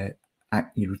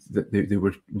that they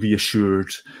were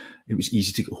reassured. It was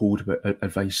easy to get hold of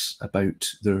advice about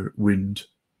their wound.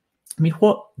 I mean,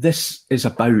 what this is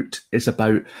about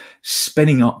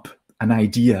spinning up an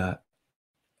idea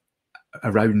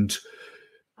around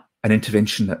an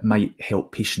intervention that might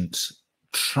help patients,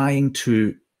 trying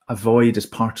to avoid as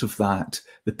part of that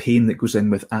the pain that goes in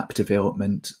with app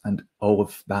development and all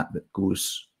of that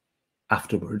goes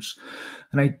afterwards.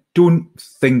 And I don't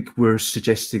think we're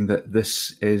suggesting that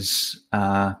this is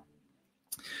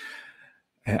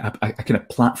a kind of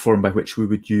platform by which we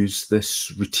would use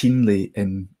this routinely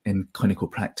in clinical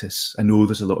practice. I know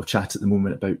there's a lot of chat at the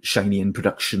moment about Shiny in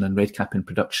production and REDCap in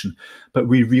production, but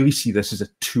we really see this as a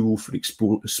tool for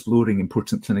exploring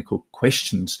important clinical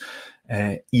questions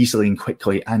easily and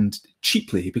quickly and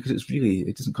cheaply, because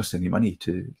it doesn't cost any money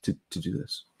to do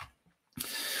this.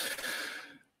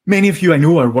 Many of you I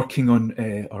know are working on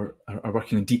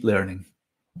deep learning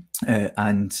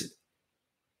and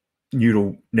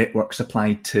neural networks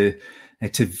applied to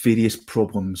various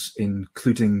problems,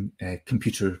 including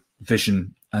computer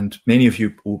vision. And many of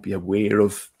you will be aware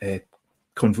of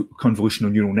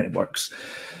convolutional neural networks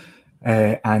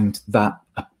and that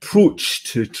approach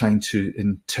to trying to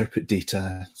interpret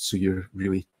data. So you're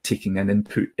really taking an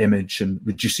input image and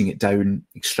reducing it down,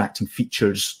 extracting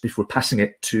features before passing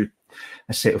it to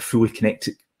a set of fully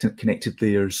connected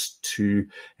layers to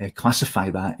classify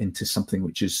that into something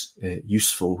which is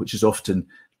useful, which is often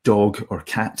dog or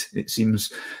cat, it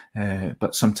seems,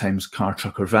 but sometimes car,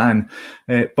 truck or van.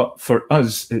 But for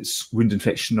us, it's wound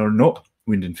infection or not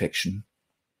wound infection.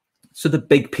 So the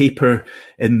big paper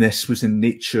in this was in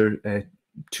Nature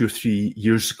 2 or 3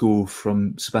 years ago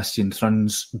from Sebastian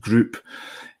Thrun's group,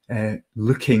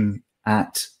 looking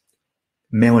at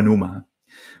melanoma.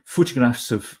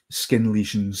 Photographs of skin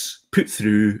lesions put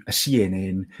through a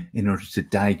CNN in order to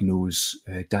diagnose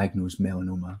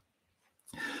melanoma,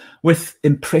 with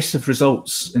impressive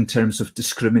results in terms of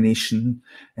discrimination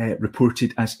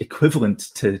reported as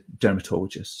equivalent to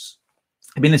dermatologists.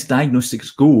 I mean, as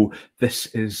diagnostics go, this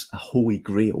is a holy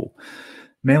grail.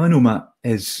 Melanoma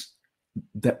is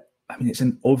it's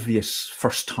an obvious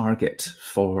first target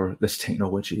for this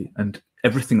technology, and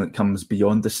everything that comes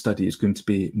beyond this study is going to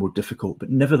be more difficult. But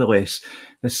nevertheless,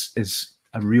 this is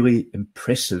a really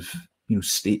impressive,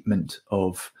 statement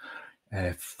of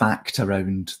fact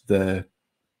around around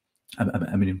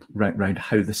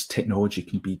how this technology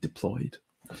can be deployed.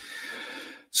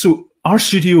 So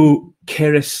RStudio,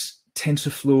 Keras,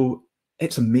 TensorFlow,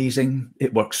 it's amazing.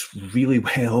 It works really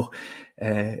well,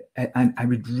 and I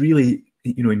would really,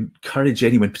 encourage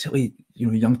anyone, particularly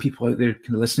young people out there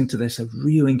kind of listening to this. I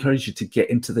really encourage you to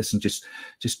get into this and just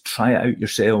try it out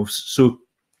yourselves. So,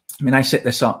 I mean, I set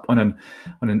this up on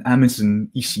an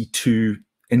Amazon EC2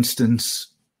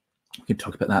 instance. We can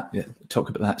talk about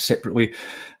that separately.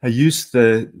 I used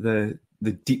the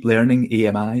deep learning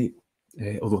AMI,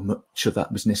 although I'm not sure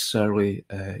that was necessarily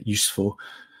useful.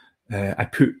 I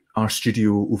put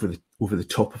RStudio over the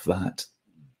top of that.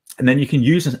 And then you can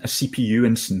use a CPU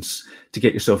instance to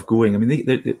get yourself going. I mean,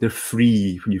 they're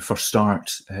free when you first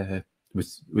start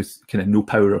with kind of no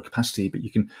power or capacity, but you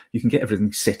can get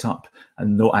everything set up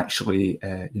and not actually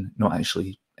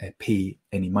pay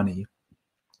any money.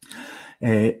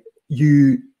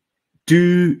 You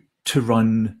do, to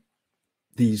run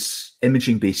these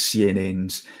imaging-based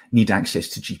CNNs, need access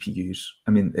to GPUs.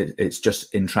 I mean, it's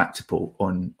just intractable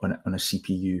on a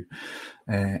CPU.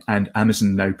 And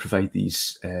Amazon now provide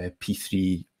these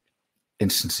P3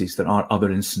 instances. There are other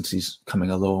instances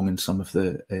coming along, and some of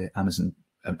the Amazon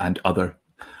and other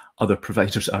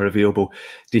providers are available.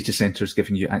 Data centers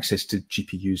giving you access to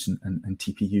GPUs and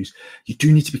TPUs. You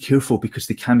do need to be careful because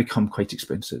they can become quite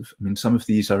expensive. I mean, some of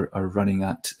these are running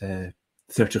at $30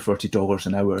 or $40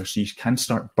 an hour, so you can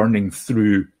start burning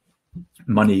through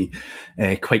money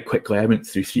quite quickly. I went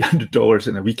through $300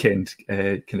 in a weekend,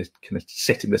 kind of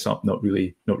setting this up, not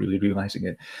really realizing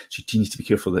it. So you do need to be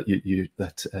careful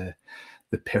that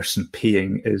the person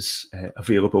paying is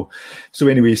available. So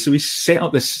anyway, so we set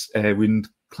up this wound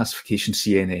classification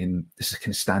CNN. This is a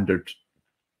kind of standard,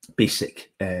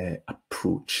 basic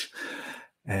approach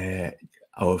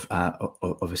of a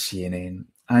CNN,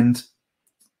 and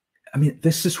I mean,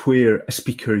 this is where a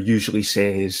speaker usually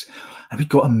says, and we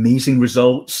got amazing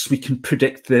results. We can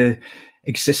predict the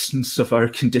existence of our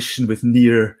condition with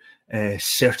near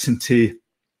certainty.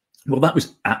 Well, that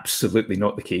was absolutely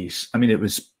not the case. I mean, it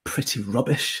was pretty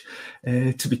rubbish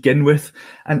to begin with,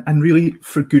 and really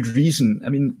for good reason. I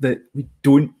mean, that we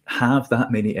don't have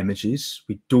that many images.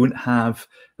 We don't have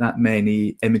that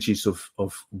many images of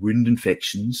wound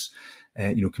infections.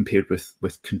 Compared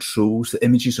with controls. The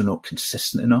images are not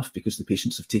consistent enough because the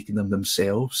patients have taken them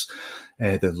themselves.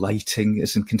 The lighting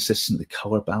is inconsistent. The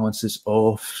color balance is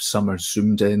off. Some are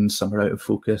zoomed in, some are out of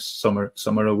focus, some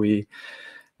are away.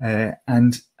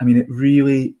 And I mean, it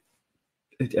really.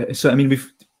 So I mean,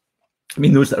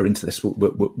 those that are into this will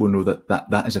know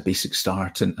that is a basic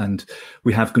start, and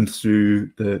we have gone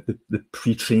through the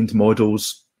pre-trained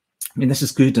models. I mean, this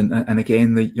is good, and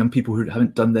again, the young people who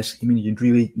haven't done this, I mean, you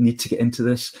really need to get into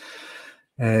this.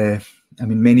 I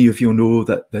mean, many of you know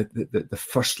that the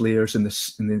first layers in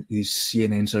these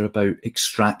CNNs are about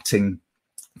extracting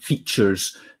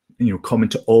features, common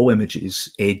to all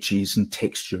images, edges and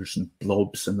textures and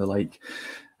blobs and the like.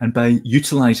 And by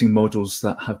utilizing models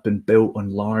that have been built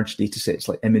on large data sets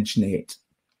like ImageNet,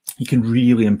 you can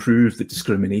really improve the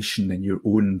discrimination in your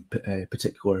own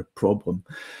particular problem.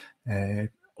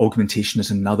 Augmentation is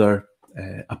another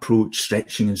approach,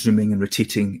 stretching and zooming and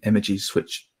rotating images,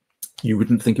 which you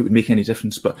wouldn't think it would make any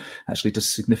difference, but actually does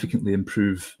significantly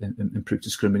improve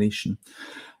discrimination.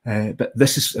 But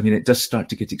this is, I mean, it does start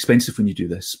to get expensive when you do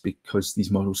this, because these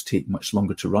models take much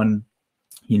longer to run.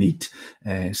 You need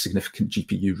significant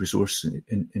GPU resource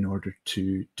in order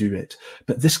to do it.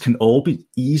 But this can all be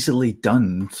easily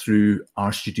done through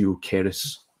RStudio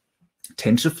Keras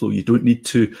TensorFlow. You don't need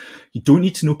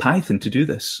to know Python to do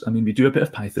this. I mean, we do a bit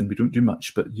of Python, we don't do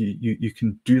much, but you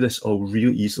can do this all real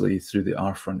easily through the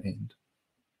R front end.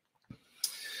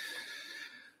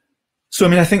 So, I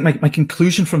mean, I think my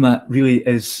conclusion from that really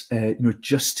is,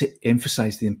 just to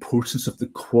emphasize the importance of the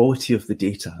quality of the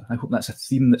data. I hope that's a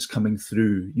theme that's coming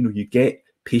through. You get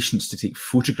patients to take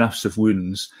photographs of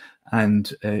wounds, and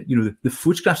the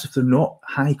photographs, if they're not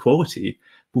high quality,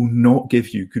 will not give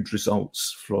you good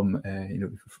results from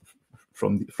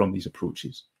these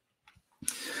approaches.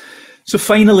 So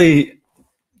finally,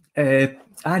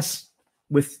 as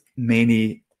with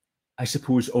many, I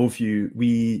suppose, of you,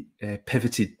 we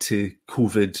pivoted to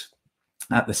COVID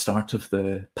at the start of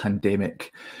the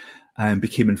pandemic and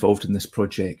became involved in this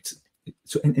project.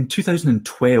 So in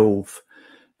 2012,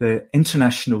 the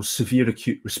International Severe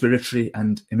Acute Respiratory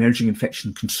and Emerging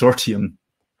Infection Consortium,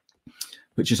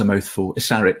 which is a mouthful,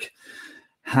 ISARIC,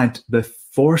 had the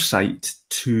foresight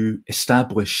to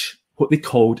establish what they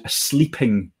called a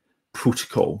sleeping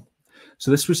protocol.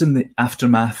 So this was in the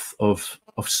aftermath of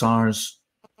SARS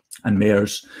and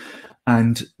MERS,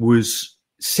 and was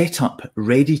set up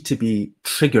ready to be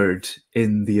triggered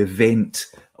in the event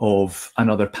of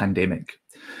another pandemic.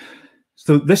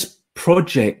 So this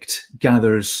project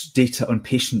gathers data on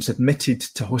patients admitted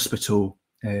to hospital.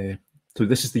 So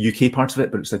this is the UK part of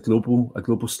it, but it's a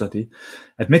global study.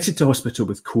 Admitted to hospital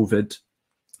with COVID.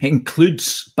 It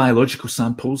includes biological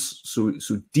samples, so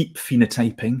deep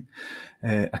phenotyping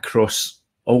across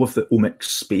all of the omics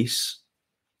space,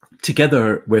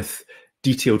 together with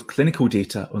detailed clinical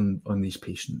data on these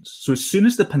patients. So as soon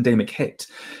as the pandemic hit,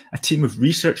 a team of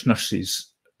research nurses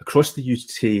across the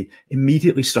UK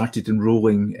immediately started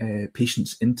enrolling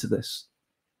patients into this.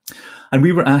 And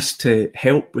we were asked to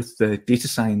help with the data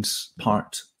science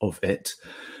part of it,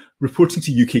 reporting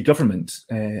to UK government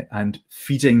and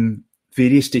feeding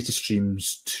various data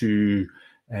streams to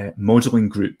modelling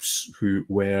groups who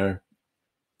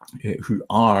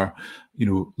are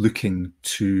looking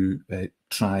to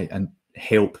try and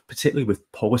help, particularly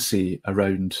with policy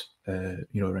around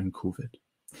around COVID.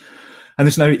 And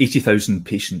there's now 80,000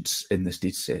 patients in this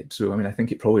data set. So, I mean, I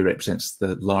think it probably represents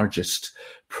the largest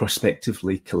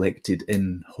prospectively collected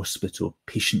in-hospital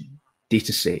patient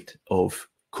data set of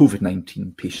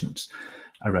COVID-19 patients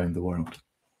around the world.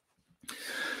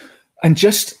 And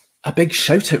just a big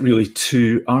shout out really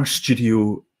to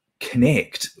RStudio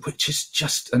Connect, which is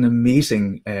just an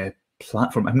amazing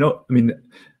platform.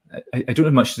 I don't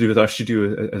have much to do with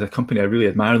RStudio as a company. I really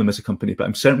admire them as a company, but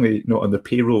I'm certainly not on their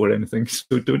payroll or anything.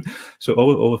 So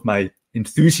all of my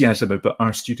enthusiasm about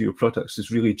RStudio products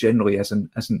is really generally as an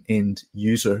end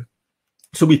user.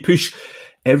 So we push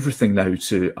everything now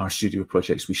to RStudio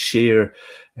projects. We share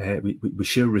we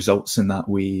share results in that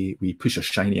way. We push our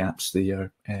Shiny apps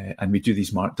there, and we do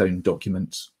these markdown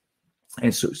documents.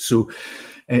 And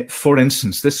for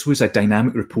instance, this was a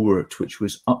dynamic report which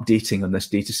was updating on this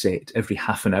data set every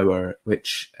half an hour,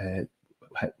 which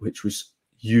was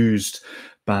used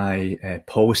by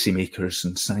policymakers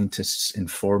and scientists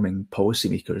informing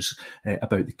policymakers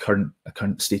about the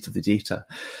current state of the data.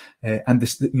 And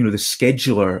this, the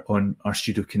scheduler on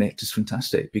RStudio Connect is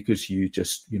fantastic, because you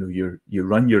just, you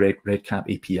run your REDCap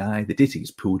API, the data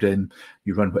gets pulled in,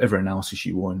 you run whatever analysis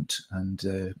you want, and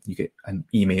you get an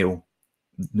email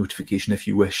notification, if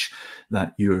you wish,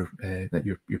 that your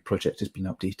project has been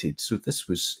updated. So this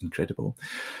was incredible,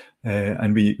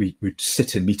 and we would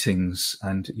sit in meetings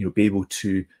and be able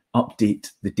to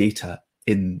update the data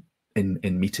in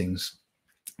meetings.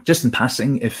 Just in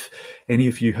passing, if any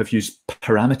of you have used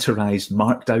parameterized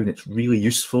Markdown, it's really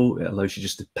useful. It allows you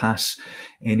just to pass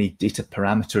any data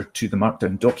parameter to the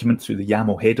Markdown document through the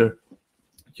YAML header.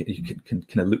 You can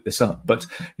kind of look this up, but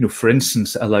for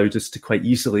instance, it allowed us to quite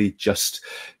easily just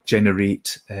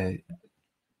generate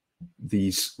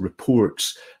these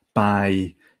reports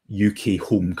by UK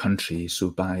home country, so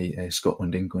by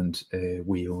Scotland, England,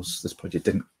 Wales. This project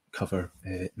didn't cover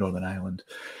Northern Ireland,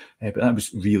 but that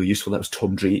was really useful. That was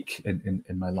Tom Drake in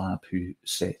my lab who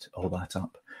set all that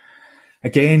up.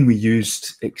 Again, we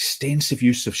used extensive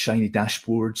use of Shiny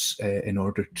dashboards in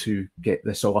order to get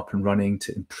this all up and running,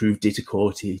 to improve data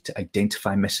quality, to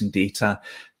identify missing data,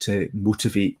 to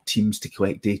motivate teams to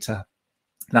collect data.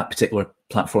 That particular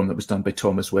platform that was done by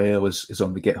Tom as well is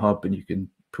on the GitHub, and you can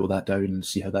pull that down and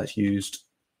see how that's used.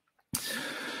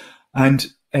 And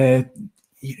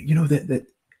you know that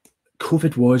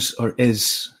COVID was or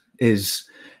is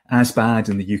as bad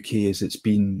in the UK as it's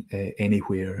been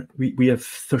anywhere. We have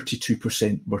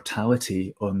 32%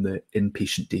 mortality on the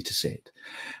inpatient data set,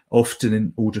 often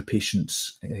in older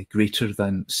patients greater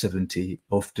than 70,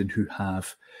 often who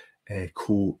have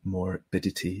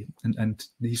comorbidity. And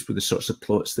these were the sorts of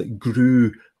plots that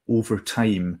grew over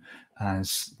time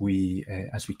as we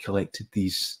collected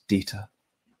these data.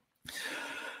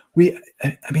 I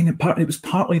mean, it was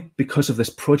partly because of this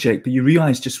project, but you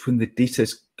realise just when the data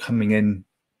is coming in,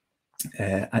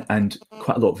 and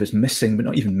quite a lot of it's missing, but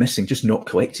not even missing, just not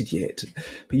collected yet.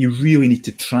 But you really need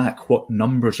to track what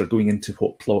numbers are going into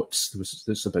what plots.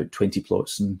 There's about 20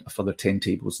 plots and a further 10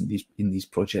 tables in these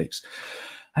projects.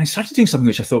 And I started doing something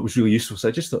which I thought was really useful, so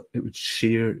I just thought it would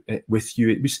share it with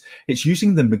you. It's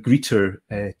using the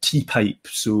Magritte T-pipe.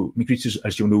 So Magritte,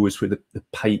 as you'll know, is where the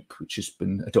pipe, which has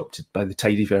been adopted by the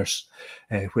Tidyverse,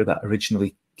 where that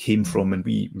originally came from. And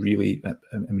we really,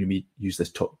 we use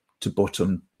this top to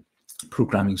bottom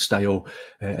programming style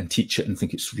and teach it and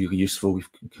think it's really useful. We've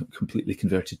completely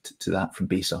converted to that from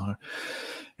base R.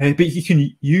 But you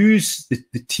can use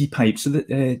the T-pipe so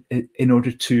that in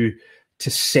order to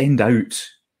send out,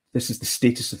 this is the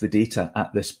status of the data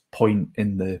at this point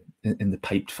in the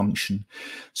piped function.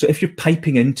 So if you're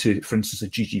piping into, for instance, a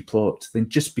ggplot, then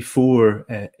just before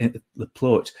the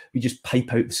plot, we just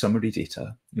pipe out the summary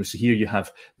data. So here you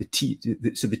have the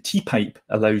T-pipe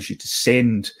allows you to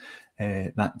send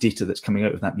that data that's coming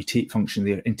out of that mutate function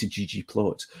there into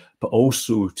ggplot, but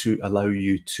also to allow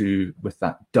you to, with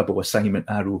that double assignment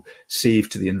arrow, save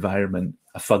to the environment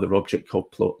a further object called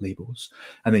plot labels.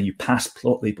 And then you pass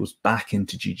plot labels back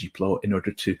into ggplot in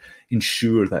order to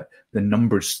ensure that the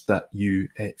numbers that you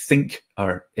think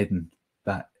are in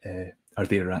that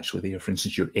are actually there. For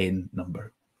instance, your N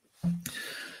number.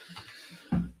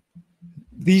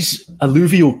 These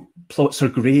alluvial plots are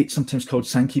great, sometimes called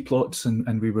Sankey plots,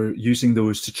 and we were using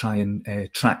those to try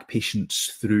and track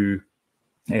patients through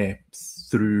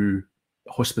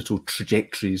hospital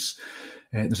trajectories.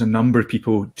 There's a number of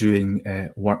people doing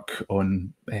work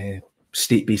on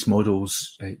state-based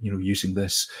models, using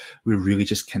this. We're really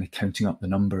just kind of counting up the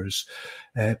numbers.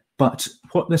 But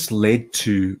what this led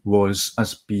to was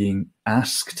us being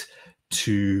asked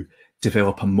to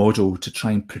develop a model to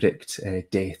try and predict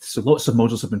death. So lots of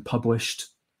models have been published,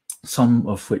 some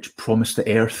of which promise the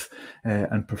Earth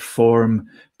and perform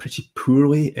pretty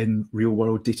poorly in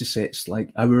real-world data sets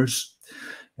like ours.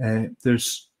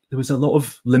 There was a lot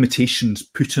of limitations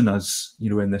put on us,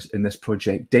 in this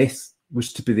project. Death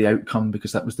was to be the outcome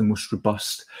because that was the most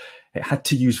robust. It had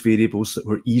to use variables that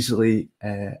were easily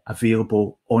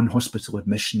available on hospital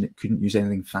admission. It couldn't use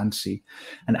anything fancy.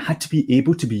 And it had to be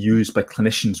able to be used by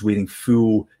clinicians wearing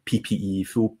full PPE,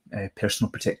 full personal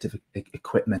protective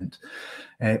equipment,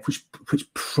 which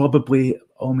probably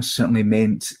almost certainly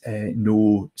meant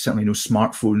no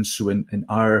smartphones. So in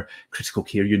our critical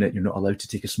care unit, you're not allowed to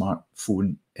take a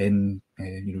smartphone in,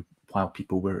 while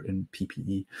people were in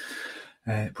PPE.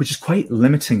 Which is quite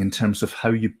limiting in terms of how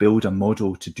you build a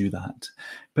model to do that.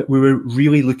 But we were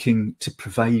really looking to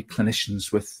provide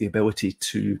clinicians with the ability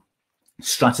to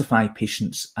stratify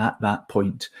patients at that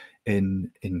point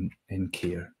in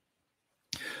care.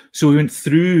 So we went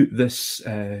through this.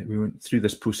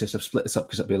 Process. I've split this up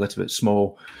because it'll be a little bit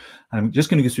small. I'm just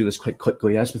going to go through this quite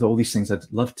quickly. As with all these things,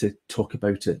 I'd love to talk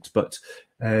about it, but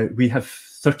we have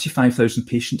 35,000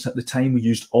 patients at the time. We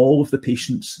used all of the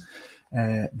patients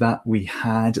that we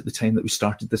had at the time that we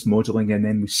started this modelling, and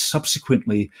then we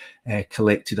subsequently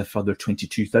collected a further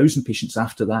 22,000 patients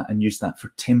after that and used that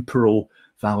for temporal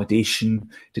validation,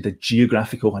 did a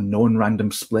geographical and non-random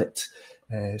split,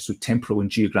 so temporal and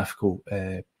geographical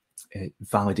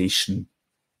validation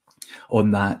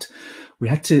on that. We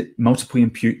had to multiply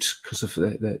impute because of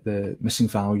the missing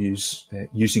values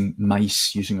using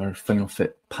mice, using our final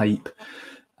fit pipe,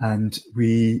 and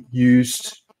we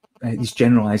used these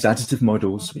generalized additive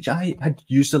models, which I had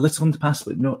used a little in the past,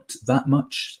 but not that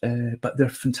much, but they're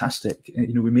fantastic.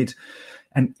 We made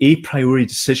an a priori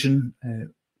decision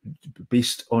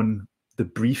based on the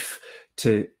brief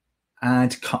to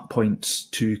add cut points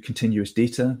to continuous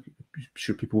data. I'm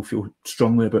sure people feel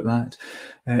strongly about that.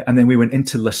 And then we went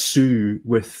into lasso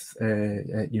with,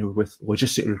 with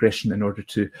logistic regression in order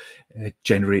to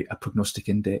generate a prognostic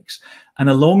index. And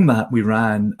along that, we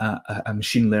ran a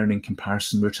machine learning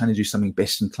comparison. We were trying to do something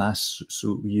best in class.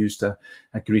 So we used a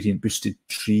gradient boosted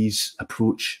trees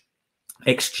approach.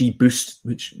 XGBoost,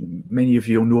 which many of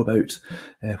you will know about,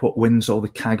 what wins all the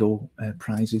Kaggle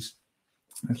prizes.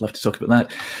 I'd love to talk about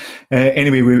that.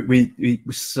 Anyway, we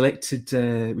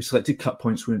selected cut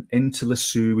points. We went into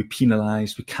lasso, we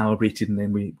penalized, we calibrated, and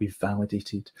then we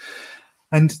validated.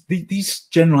 And these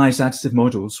generalized additive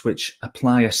models, which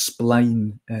apply a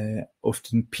spline,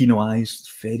 often penalized,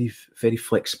 very, very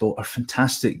flexible, are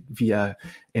fantastic via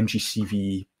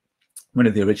MGCV. One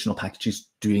of the original packages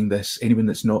doing this. Anyone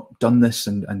that's not done this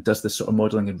and does this sort of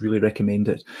modeling, I'd really recommend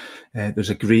it. There's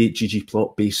a great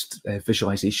ggplot-based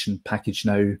visualization package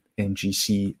now,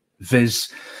 MGC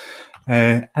Viz.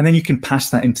 And then you can pass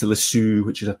that into lasso,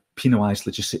 which is a penalized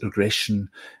logistic regression,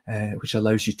 which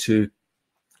allows you to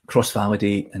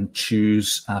cross-validate and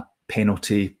choose a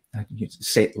penalty,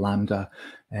 set lambda,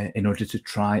 in order to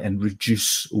try and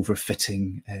reduce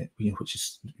overfitting, which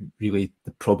is really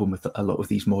the problem with a lot of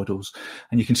these models.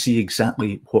 And you can see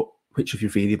exactly which of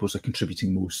your variables are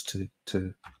contributing most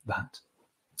to that.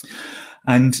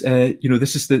 And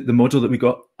this is the model that we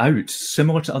got out,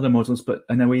 similar to other models, but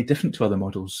in a way different to other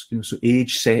models. So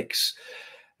age, sex,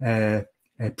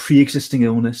 pre-existing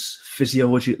illness,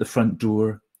 physiology at the front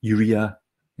door, urea,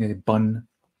 BUN,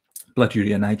 blood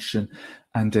urea nitrogen,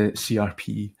 and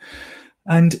CRP.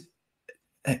 And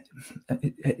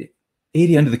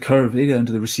area under the curve, area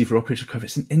under the receiver operator curve,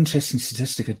 it's an interesting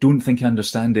statistic. I don't think I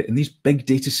understand it. In these big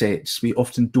data sets, we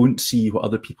often don't see what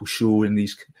other people show in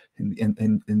these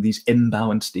in these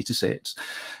imbalanced data sets.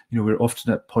 We're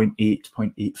often at 0.8,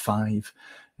 0.85.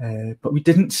 But we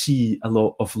didn't see a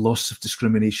lot of loss of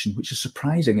discrimination, which is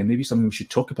surprising and maybe something we should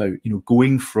talk about.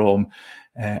 Going from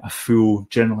a full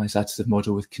generalized additive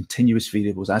model with continuous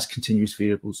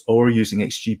variables or using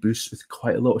XGBoost with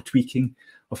quite a lot of tweaking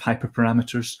of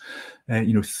hyperparameters,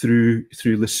 through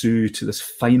lasso to this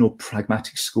final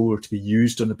pragmatic score to be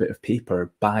used on a bit of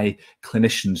paper by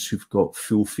clinicians who've got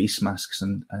full face masks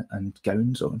and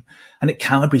gowns on, and it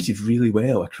calibrated really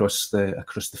well across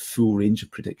the full range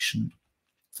of prediction.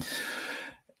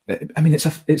 I mean, it's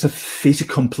a fait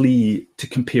accompli to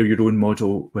compare your own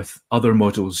model with other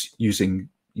models using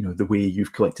the way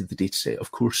you've collected the data set.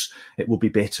 Of course, it will be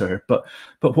better, but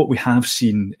what we have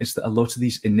seen is that a lot of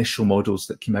these initial models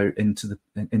that came out into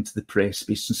the press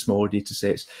based on smaller data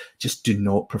sets just do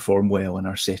not perform well in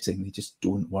our setting. They just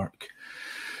don't work.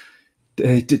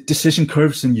 Decision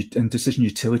curves and decision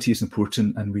utility is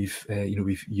important, and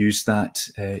we've used that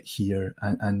here,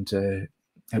 and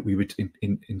we would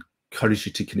encourage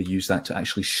you to kind of use that to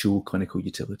actually show clinical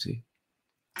utility.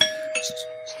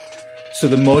 So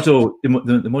the model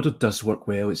does work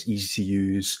well. It's easy to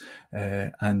use,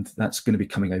 and that's going to be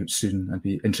coming out soon. I'd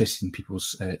be interested in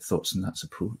people's thoughts on that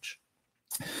approach.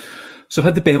 So I've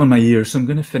had the bell on my ear, so I'm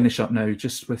going to finish up now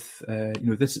just with,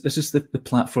 this is the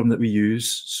platform that we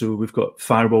use. So we've got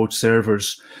firewalled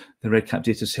servers. The RedCap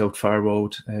data is held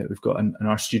firewalled. We've got an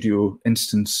RStudio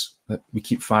instance that we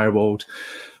keep firewalled.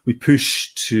 We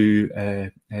push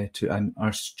to an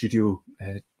RStudio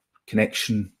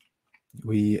connection.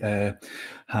 We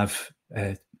have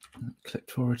click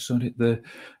forward, sorry,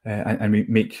 and we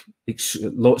make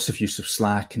lots of use of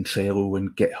Slack and Trello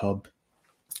and GitHub.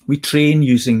 We train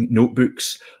using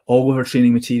notebooks. All of our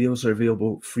training materials are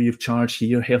available free of charge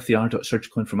here,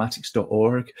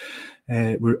 healthyr.surgicalinformatics.org.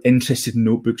 We're interested in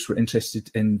notebooks. We're interested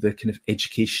in the kind of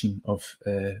education of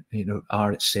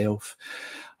R itself.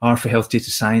 R for Health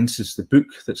Data Science is the book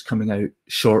that's coming out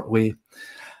shortly.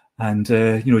 And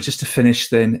just to finish,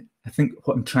 then I think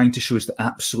what I'm trying to show is the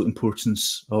absolute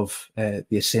importance of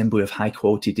the assembly of high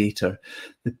quality data,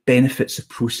 the benefits of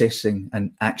processing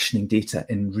and actioning data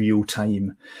in real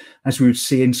time. As we would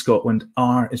say in Scotland,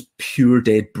 R is pure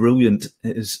dead brilliant.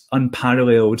 It is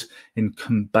unparalleled in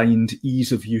combined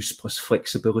ease of use plus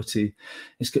flexibility.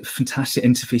 It's got fantastic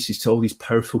interfaces to all these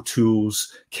powerful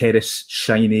tools, Keras,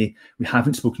 Shiny. We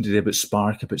haven't spoken today about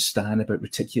Spark, about Stan, about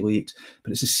Reticulate,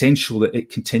 but it's essential that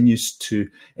it continues to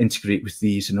integrate with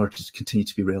these in order to continue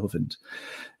to be relevant.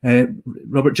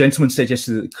 Robert Gentleman said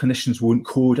yesterday that clinicians won't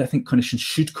code. I think clinicians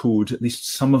should code, at least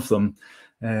some of them,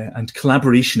 and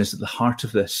collaboration is at the heart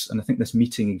of this. And I think this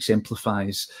meeting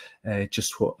exemplifies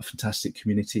just what a fantastic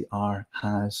community R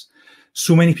has.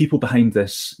 So many people behind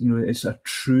this, it's a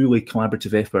truly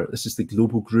collaborative effort. This is the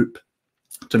global group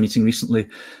to a meeting recently,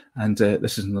 and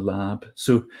this is in the lab.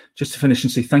 So just to finish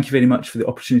and say thank you very much for the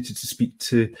opportunity to speak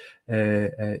to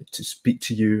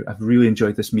you. I've really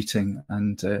enjoyed this meeting,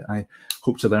 and I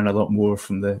hope to learn a lot more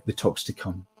from the talks to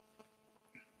come.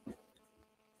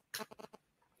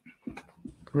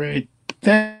 Great.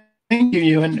 Thank you,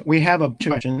 Ewan. We have a bunch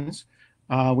of questions.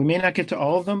 We may not get to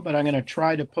all of them, but I'm going to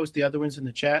try to post the other ones in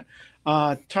the chat.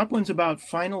 Top one's about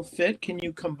final fit. Can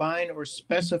you combine or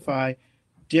specify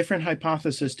different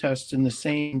hypothesis tests in the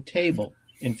same table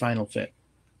in final fit?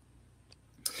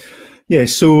 Yeah,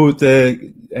 so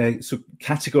the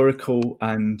categorical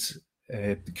and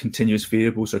continuous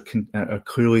variables are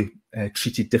clearly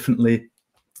treated differently.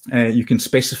 You can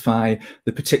specify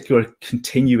the particular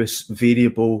continuous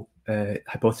variable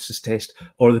hypothesis test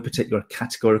or the particular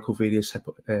categorical various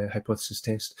hypothesis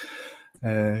test.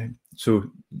 If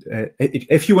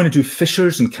you want to do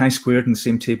Fishers and chi-squared in the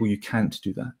same table, you can't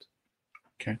do that.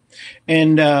 Okay.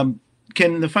 And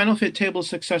can the final fit table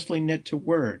successfully knit to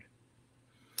Word?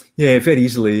 Yeah, very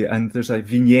easily. And there's a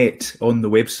vignette on the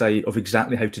website of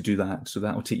exactly how to do that. So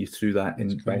that will take you through that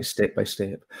by step by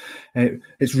step.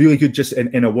 It's really good just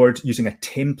in a Word using a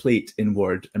template in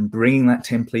Word and bringing that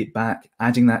template back,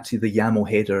 adding that to the YAML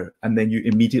header, and then you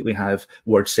immediately have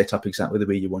Word set up exactly the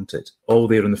way you want it, all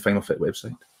there on the Final Fit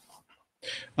website.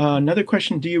 Another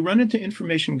question, do you run into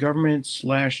information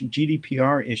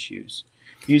government/GDPR issues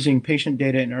using patient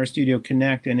data in RStudio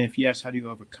Connect? And if yes, how do you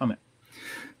overcome it?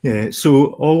 Yeah,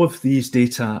 so all of these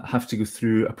data have to go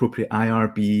through appropriate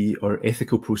IRB or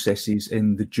ethical processes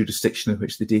in the jurisdiction in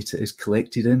which the data is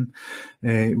collected in.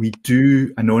 We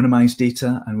do anonymize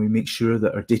data, and we make sure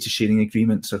that our data sharing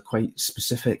agreements are quite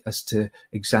specific as to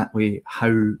exactly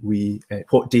how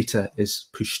what data is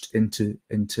pushed into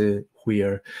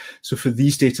where. So for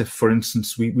these data, for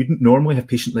instance, we wouldn't normally have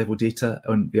patient level data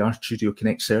on the RStudio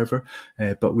Connect server,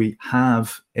 but we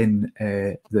have in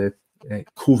the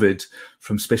COVID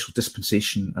from special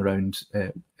dispensation around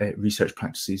research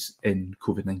practices in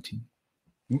COVID-19.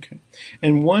 Okay.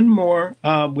 And one more,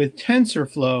 with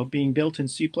TensorFlow being built in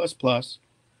C++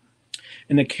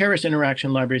 and the Keras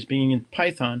interaction libraries being in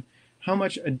Python, how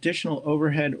much additional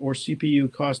overhead or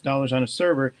CPU cost dollars on a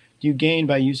server do you gain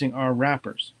by using our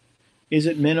wrappers? Is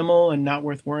it minimal and not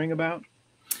worth worrying about?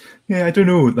 Yeah, I don't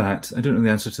know that. I don't know the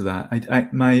answer to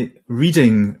that. My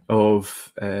reading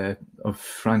of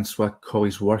Francois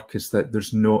Colley's work is that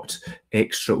there's not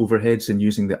extra overheads in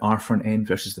using the R front end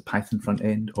versus the Python front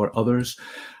end or others.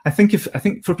 I think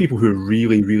for people who are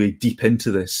really, really deep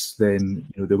into this, then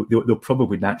they'll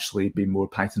probably naturally be more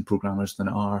Python programmers than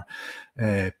R.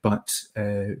 But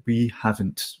we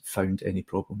haven't found any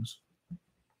problems.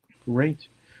 Great.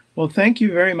 Well, thank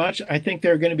you very much. I think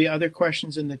there are going to be other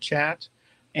questions in the chat.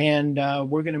 And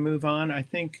we're going to move on. I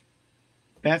think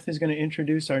Beth is going to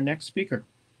introduce our next speaker.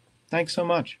 Thanks so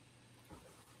much.